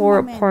really tore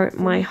apart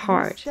my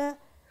heart.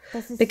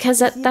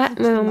 Because at that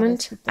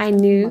moment, I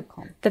knew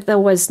that there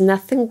was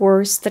nothing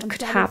worse that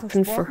could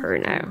happen for her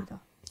now.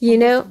 You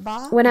know,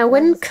 when I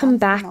wouldn't come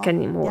back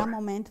anymore,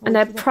 and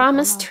I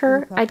promised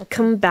her I'd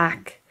come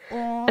back.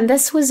 And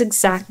this was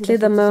exactly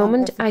the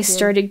moment I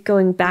started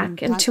going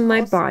back into my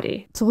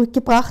body.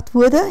 Zurückgebracht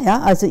wurde,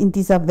 ja, also in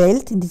dieser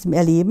Welt, in diesem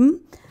Erleben.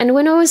 And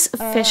when I was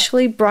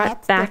officially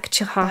brought back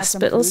to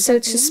hospital, so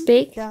to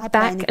speak,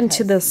 back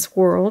into this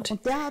world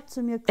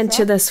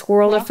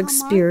of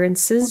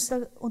experiences,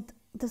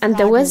 and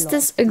there was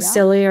this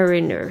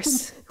auxiliary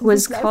nurse who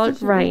was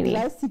called Rainy,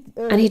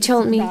 and he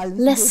told me,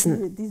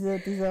 listen,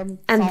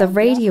 and the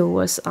radio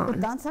was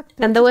on,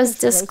 and there was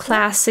this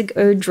classic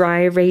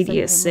O-dry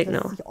radio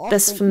signal,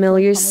 this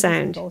familiar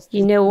sound,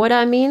 you know what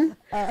I mean?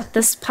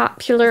 This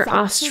popular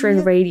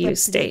Austrian radio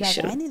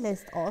station.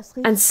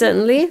 And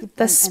suddenly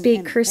the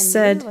speaker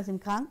said,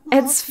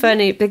 it's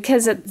funny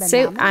because it's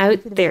so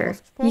out there,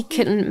 you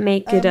couldn't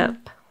make it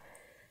up.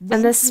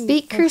 And the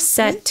speaker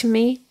said to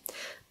me,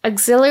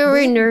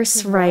 Auxiliary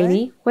Nurse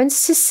Rainy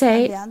wants to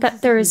say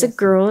that there is a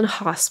girl in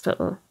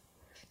hospital.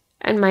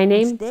 And my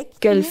name,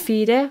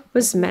 Gülfide,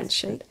 was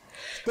mentioned.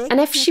 And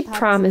if she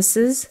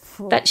promises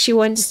that she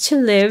wants to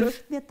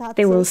live,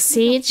 they will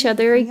see each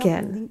other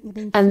again.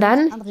 And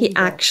then he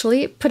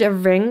actually put a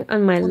ring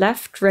on my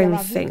left ring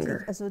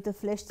finger.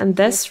 And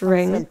this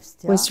ring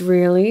was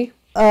really...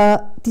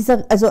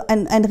 Also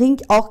ein Ring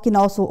auch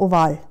genauso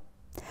oval.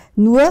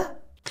 Nur...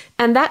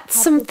 And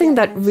that's something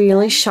that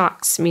really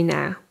shocks me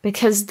now,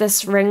 because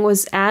this ring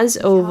was as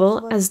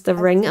oval as the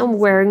ring I'm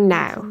wearing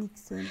now.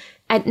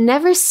 I'd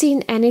never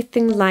seen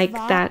anything like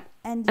that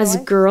as a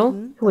girl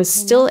who was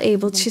still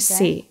able to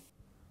see.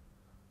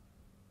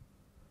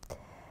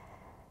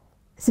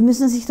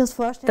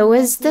 There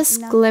was this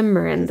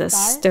glimmer in this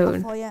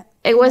stone.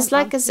 It was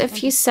like as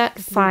if you set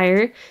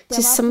fire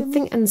to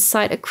something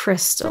inside a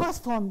crystal,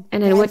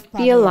 and it would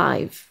be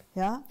alive.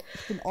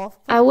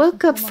 I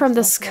woke up from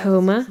this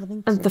coma,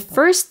 and the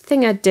first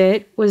thing I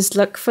did was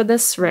look for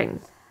this ring.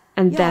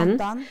 And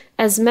then,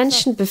 as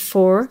mentioned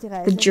before,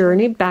 the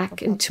journey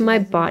back into my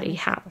body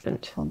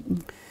happened. Up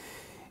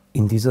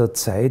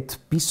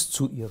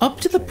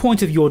to the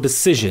point of your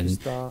decision,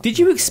 did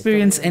you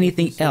experience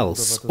anything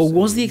else, or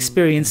was the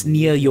experience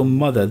near your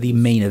mother the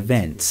main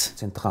event?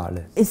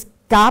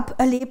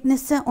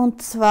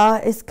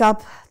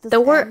 There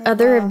were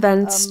other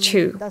events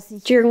too.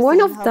 During one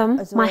of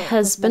them, my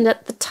husband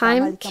at the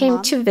time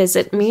came to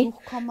visit me,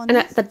 and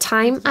at the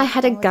time I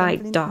had a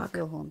guide dog,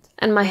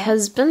 and my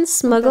husband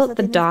smuggled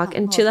the dog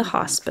into the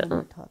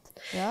hospital.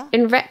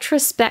 In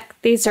retrospect,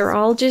 these are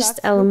all just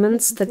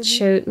elements that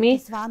showed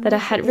me that I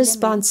had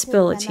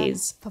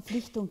responsibilities.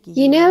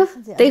 You know,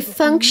 they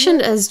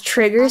functioned as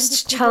triggers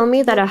to tell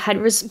me that I had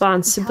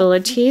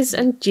responsibilities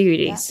and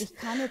duties,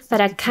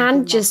 that I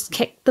can't just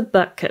kick the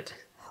bucket.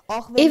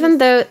 Even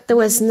though there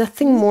was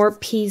nothing more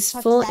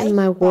peaceful in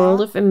my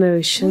world of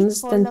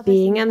emotions than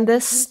being in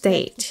this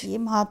state.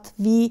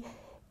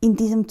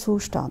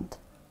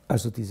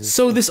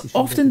 So this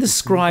often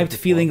described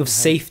feeling of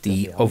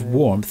safety, of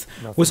warmth,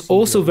 was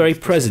also very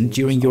present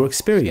during your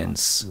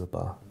experience.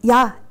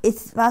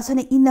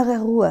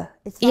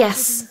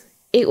 Yes,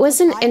 it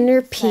was an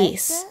inner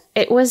peace.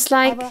 It was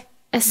like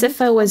as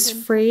if I was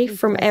free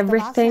from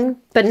everything,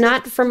 but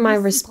not from my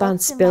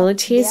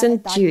responsibilities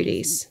and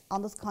duties.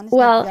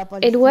 Well,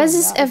 it was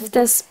as if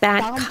this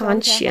bad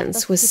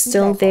conscience was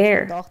still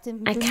there.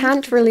 I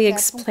can't really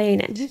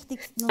explain it.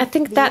 I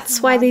think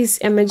that's why these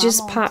images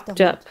popped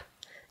up.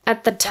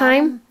 At the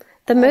time,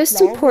 the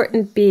most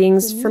important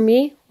beings for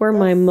me were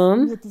my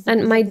mom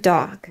and my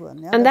dog.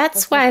 And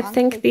that's why I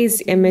think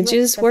these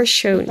images were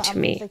shown to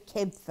me.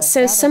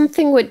 So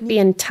something would be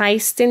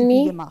enticed in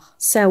me,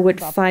 so I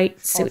would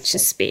fight, so to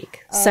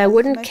speak. So I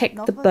wouldn't kick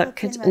the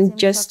bucket and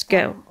just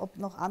go.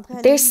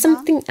 There's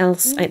something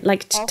else I'd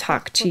like to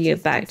talk to you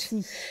about,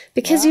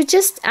 because you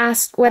just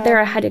asked whether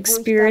I had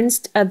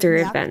experienced other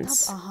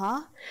events.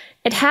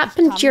 It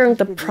happened during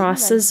the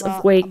process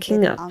of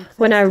waking up,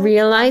 when I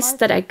realized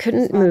that I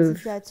couldn't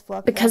move,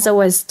 because I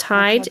was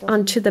tied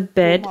onto the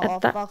bed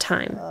at that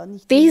time.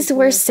 These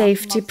were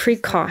safety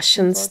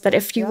precautions that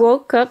if you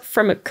woke up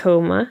from a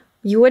coma,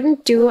 you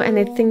wouldn't do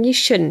anything you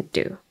shouldn't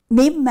do.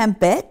 Neben meinem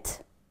Bett.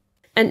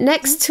 And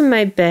next to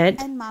my bed,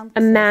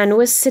 a man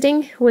was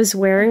sitting who was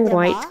wearing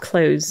white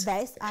clothes.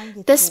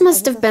 This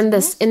must have been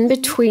this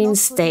in-between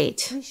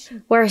state,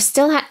 where I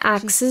still had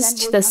access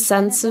to the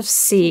sense of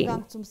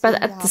seeing, but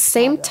at the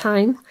same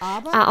time,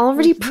 I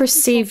already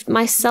perceived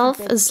myself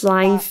as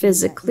lying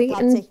physically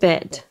in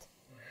bed.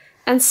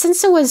 And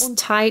since I was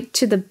tied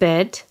to the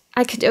bed,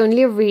 I could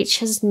only reach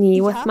his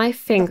knee with my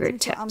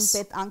fingertips.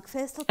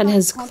 And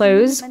his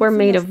clothes were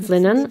made of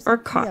linen or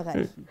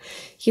cotton.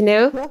 You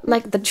know,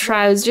 like the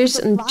trousers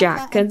and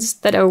jackets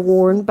that are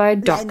worn by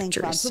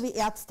doctors.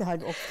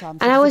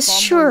 And I was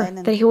sure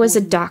that he was a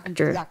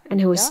doctor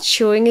and he was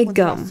chewing a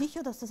gum.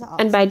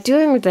 And by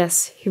doing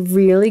this, he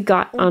really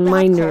got on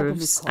my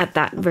nerves at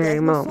that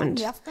very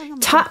moment.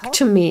 Talk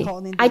to me.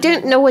 I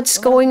don't know what's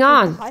going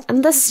on,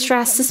 and this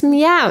stresses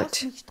me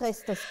out.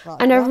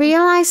 And I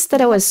realized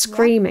that I was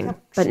screaming,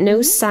 but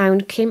no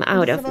sound came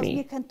out of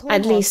me,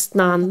 at least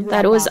none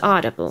that was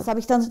audible. Das habe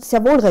ich dann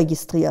sehr wohl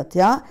registriert,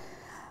 ja.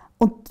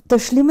 Und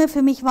das Schlimme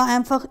für mich war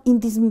einfach in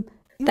diesem...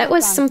 That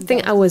was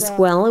something I was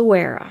well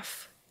aware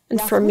of.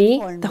 And for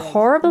me, the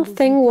horrible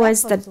thing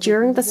was that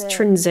during this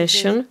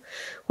transition,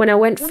 when I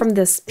went from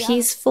this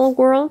peaceful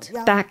world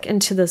back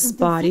into this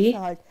body,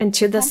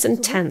 into this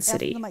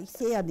intensity,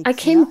 I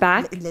came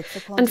back,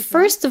 and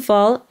first of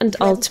all, and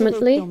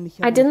ultimately,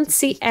 I didn't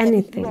see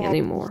anything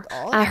anymore.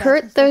 I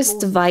heard those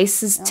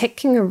devices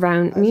ticking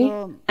around me,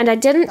 and I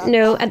didn't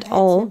know at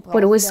all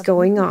what was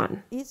going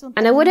on.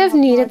 And I would have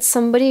needed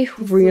somebody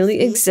who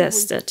really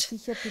existed.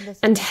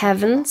 And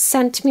heaven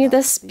sent me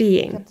this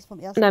being,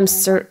 and I'm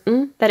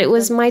certain that it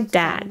was my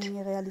dad.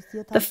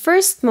 The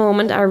first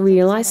moment I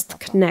realized the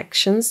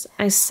connections,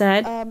 I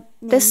said,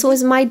 this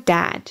was my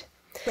dad.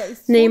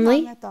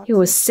 Namely, he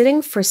was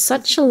sitting for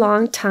such a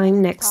long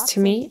time next to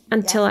me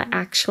until I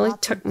actually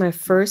took my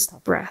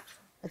first breath.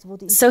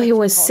 So he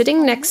was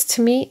sitting next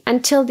to me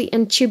until the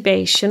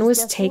intubation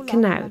was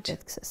taken out.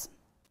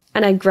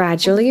 And I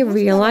gradually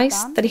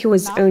realized that he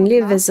was only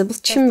visible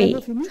to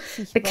me,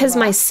 because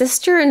my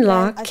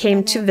sister-in-law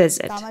came to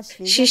visit.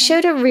 She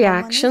showed a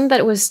reaction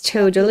that was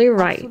totally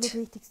right.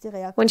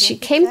 When she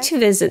came to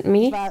visit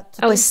me,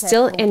 I was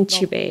still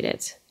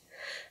intubated.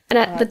 And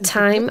at the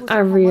time,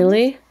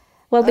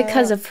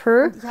 because of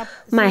her,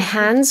 my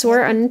hands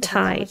were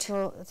untied,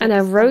 and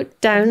I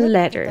wrote down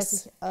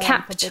letters,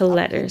 capital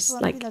letters,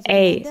 like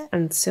A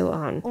and so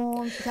on.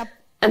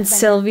 And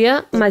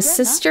Sylvia, my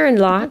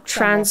sister-in-law,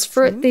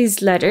 transferred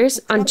these letters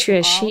onto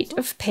a sheet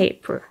of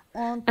paper.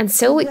 And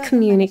so we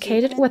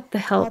communicated with the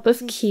help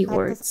of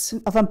keywords.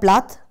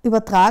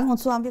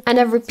 And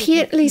I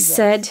repeatedly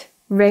said,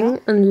 ring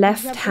and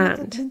left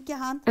hand.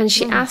 And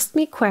she asked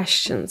me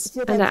questions,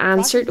 and I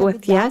answered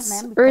with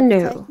yes or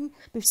no.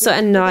 So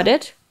I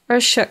nodded or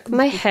shook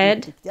my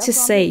head to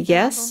say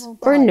yes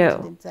or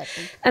no.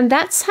 And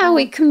that's how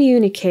we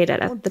communicated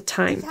at the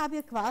time.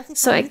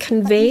 So I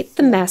conveyed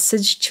the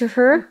message to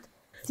her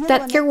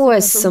that there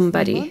was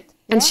somebody,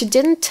 and she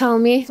didn't tell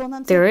me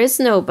there is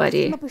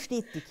nobody,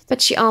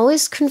 but she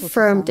always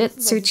confirmed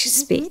it, so to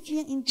speak.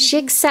 She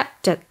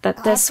accepted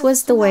that this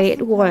was the way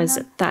it was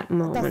at that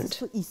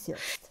moment.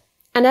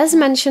 And as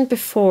mentioned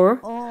before,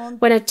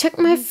 when I took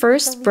my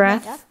first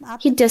breath,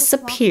 he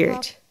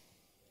disappeared.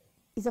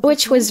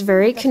 Which was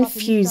very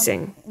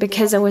confusing,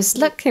 because I was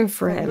looking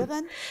for him.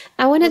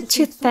 I wanted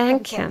to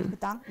thank him.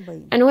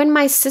 And when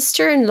my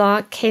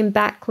sister-in-law came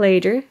back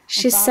later,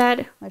 she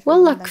said,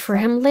 we'll look for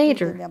him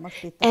later.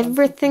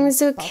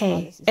 Everything's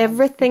okay.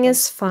 Everything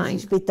is fine.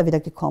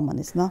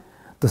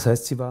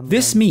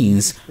 This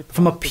means,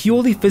 from a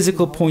purely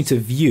physical point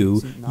of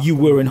view, you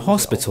were in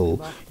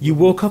hospital, you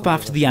woke up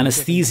after the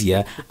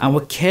anesthesia and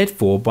were cared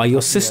for by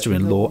your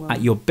sister-in-law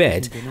at your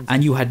bed,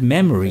 and you had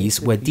memories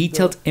where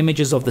detailed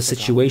images of the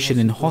situation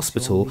in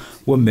hospital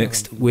were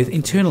mixed with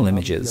internal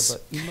images.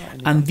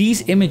 And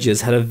these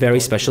images had a very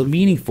special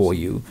meaning for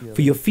you,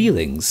 for your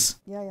feelings.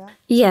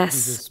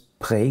 Yes,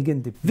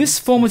 This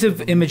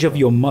formative image of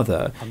your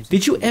mother,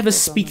 did you ever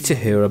speak to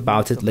her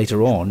about it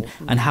later on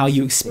and how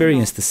you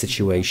experienced the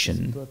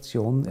situation?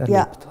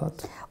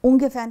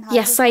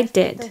 Yes, I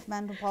did.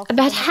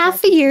 About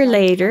half a year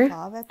later,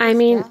 I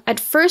mean, at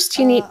first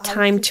you need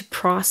time to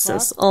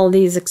process all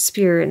these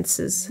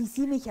experiences.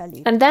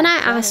 And then I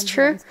asked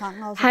her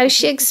how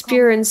she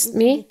experienced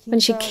me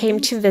when she came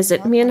to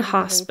visit me in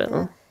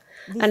hospital,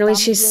 and when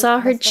she saw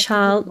her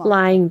child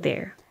lying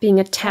there, being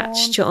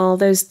attached to all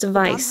those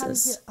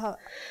devices,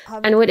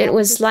 and what it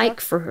was like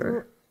for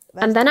her.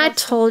 And then I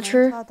told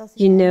her,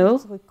 you know,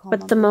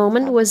 what the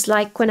moment was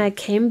like when I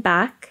came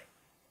back.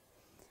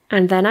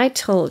 And then I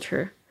told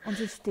her.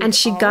 And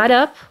she got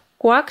up,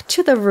 walked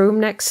to the room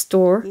next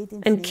door,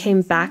 and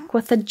came back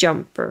with a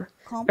jumper,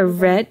 a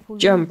red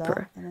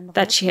jumper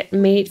that she had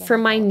made for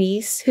my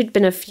niece, who'd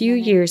been a few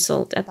years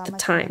old at the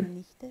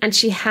time. And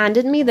she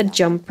handed me the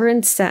jumper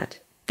and said,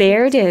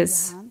 there it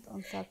is.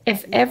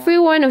 If every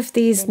one of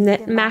these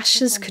knit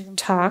mashes could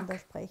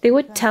talk, they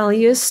would tell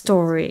you a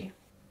story.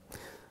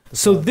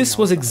 So this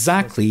was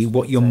exactly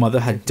what your mother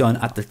had done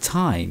at the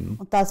time.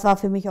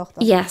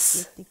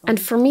 Yes, and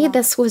for me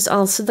this was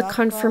also the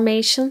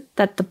confirmation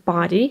that the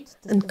body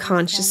and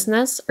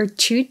consciousness are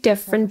two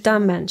different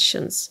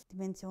dimensions.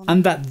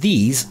 And that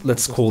these,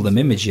 let's call them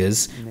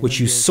images, which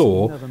you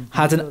saw,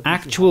 had an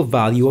actual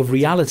value of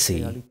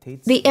reality.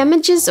 The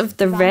images of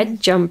the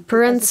red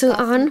jumper and so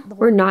on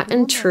were not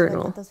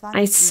internal.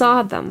 I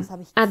saw them.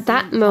 At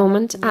that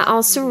moment, I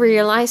also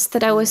realized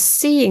that I was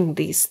seeing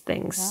these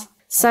things.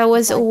 So I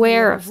was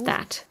aware of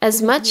that,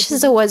 as much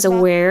as I was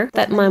aware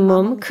that my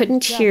mom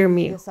couldn't hear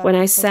me when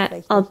I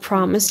said, I'll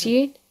promise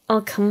you,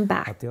 I'll come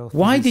back.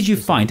 Why did you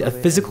find a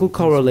physical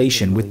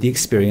correlation with the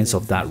experience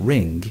of that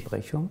ring?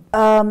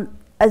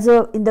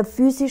 Also in der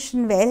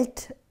physischen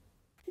Welt.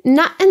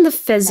 Not in the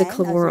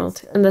physical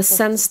world, in the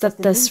sense that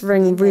this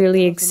ring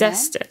really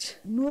existed.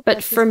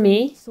 But for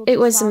me, it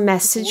was a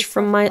message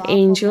from my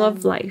angel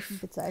of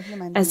life,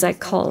 as I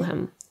call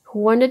him, who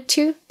wanted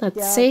to,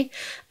 let's say,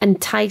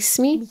 entice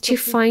me to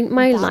find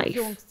my life,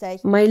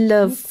 my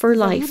love for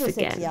life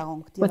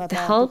again, with the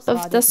help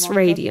of this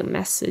radio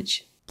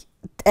message.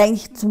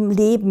 Eigentlich zum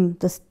Leben,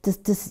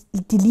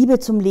 die Liebe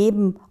zum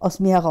Leben aus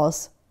mir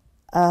heraus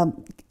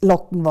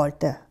locken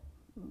wollte.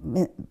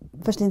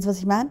 Verstehen Sie, was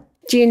ich meine?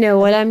 Do you know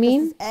what I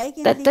mean?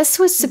 That this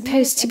was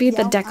supposed to be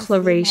the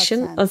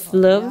declaration of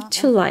love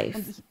to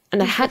life.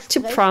 And I had to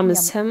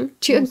promise him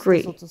to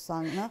agree.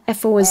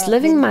 If I was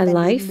living my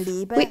life,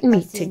 we'd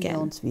meet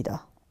again.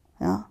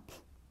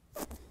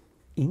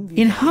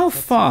 In how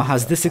far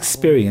has this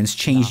experience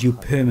changed you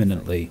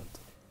permanently?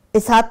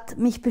 Es hat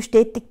mich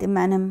bestätigt in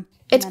meinem.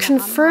 It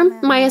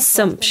confirmed my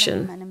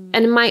assumption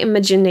and my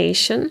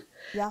imagination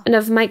and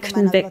of my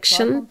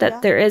conviction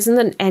that there isn't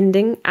an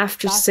ending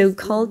after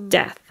so-called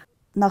death.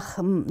 Nach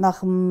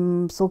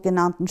dem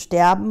sogenannten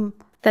Sterben.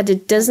 That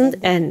it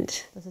doesn't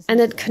end. And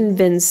it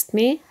convinced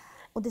me.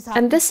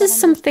 And this is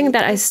something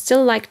that I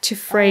still like to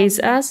phrase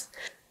as,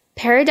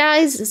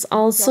 paradise is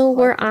also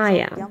where I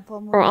am,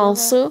 or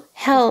also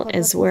hell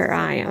is where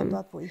I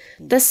am.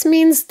 This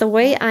means the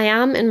way I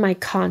am in my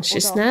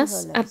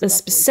consciousness at the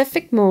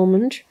specific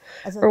moment,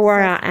 or where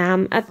I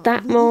am at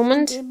that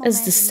moment,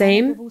 is the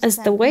same as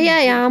the way I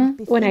am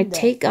when I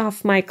take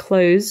off my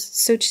clothes,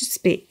 so to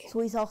speak.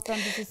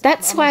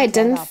 That's why I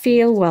didn't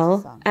feel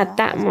well at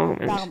that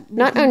moment,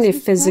 not only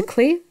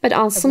physically, but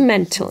also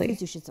mentally.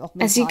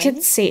 As you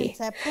could see,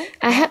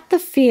 I had the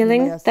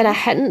feeling that I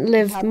hadn't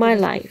lived my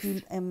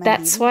life.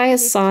 That's why I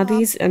saw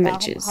these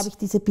images.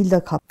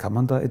 Kann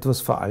man da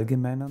etwas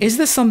verallgemeinern? Is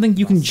there something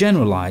you can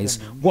generalize?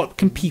 What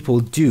can people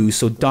do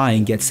so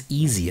dying gets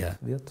easier?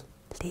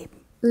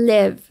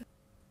 Live.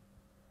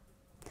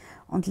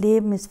 Und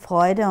Leben ist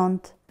Freude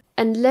und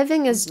And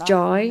living is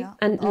joy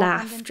and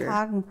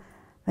laughter.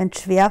 Wenn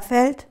es schwer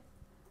fällt.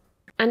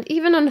 And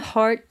even on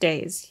hard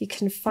days, you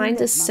can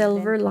find a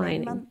silver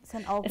lining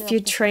if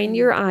you train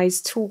your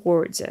eyes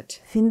towards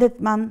it.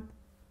 Findet man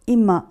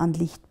immer einen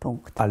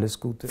Lichtpunkt. Alles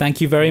Gute. Thank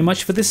you very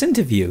much for this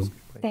interview.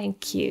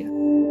 Thank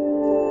you.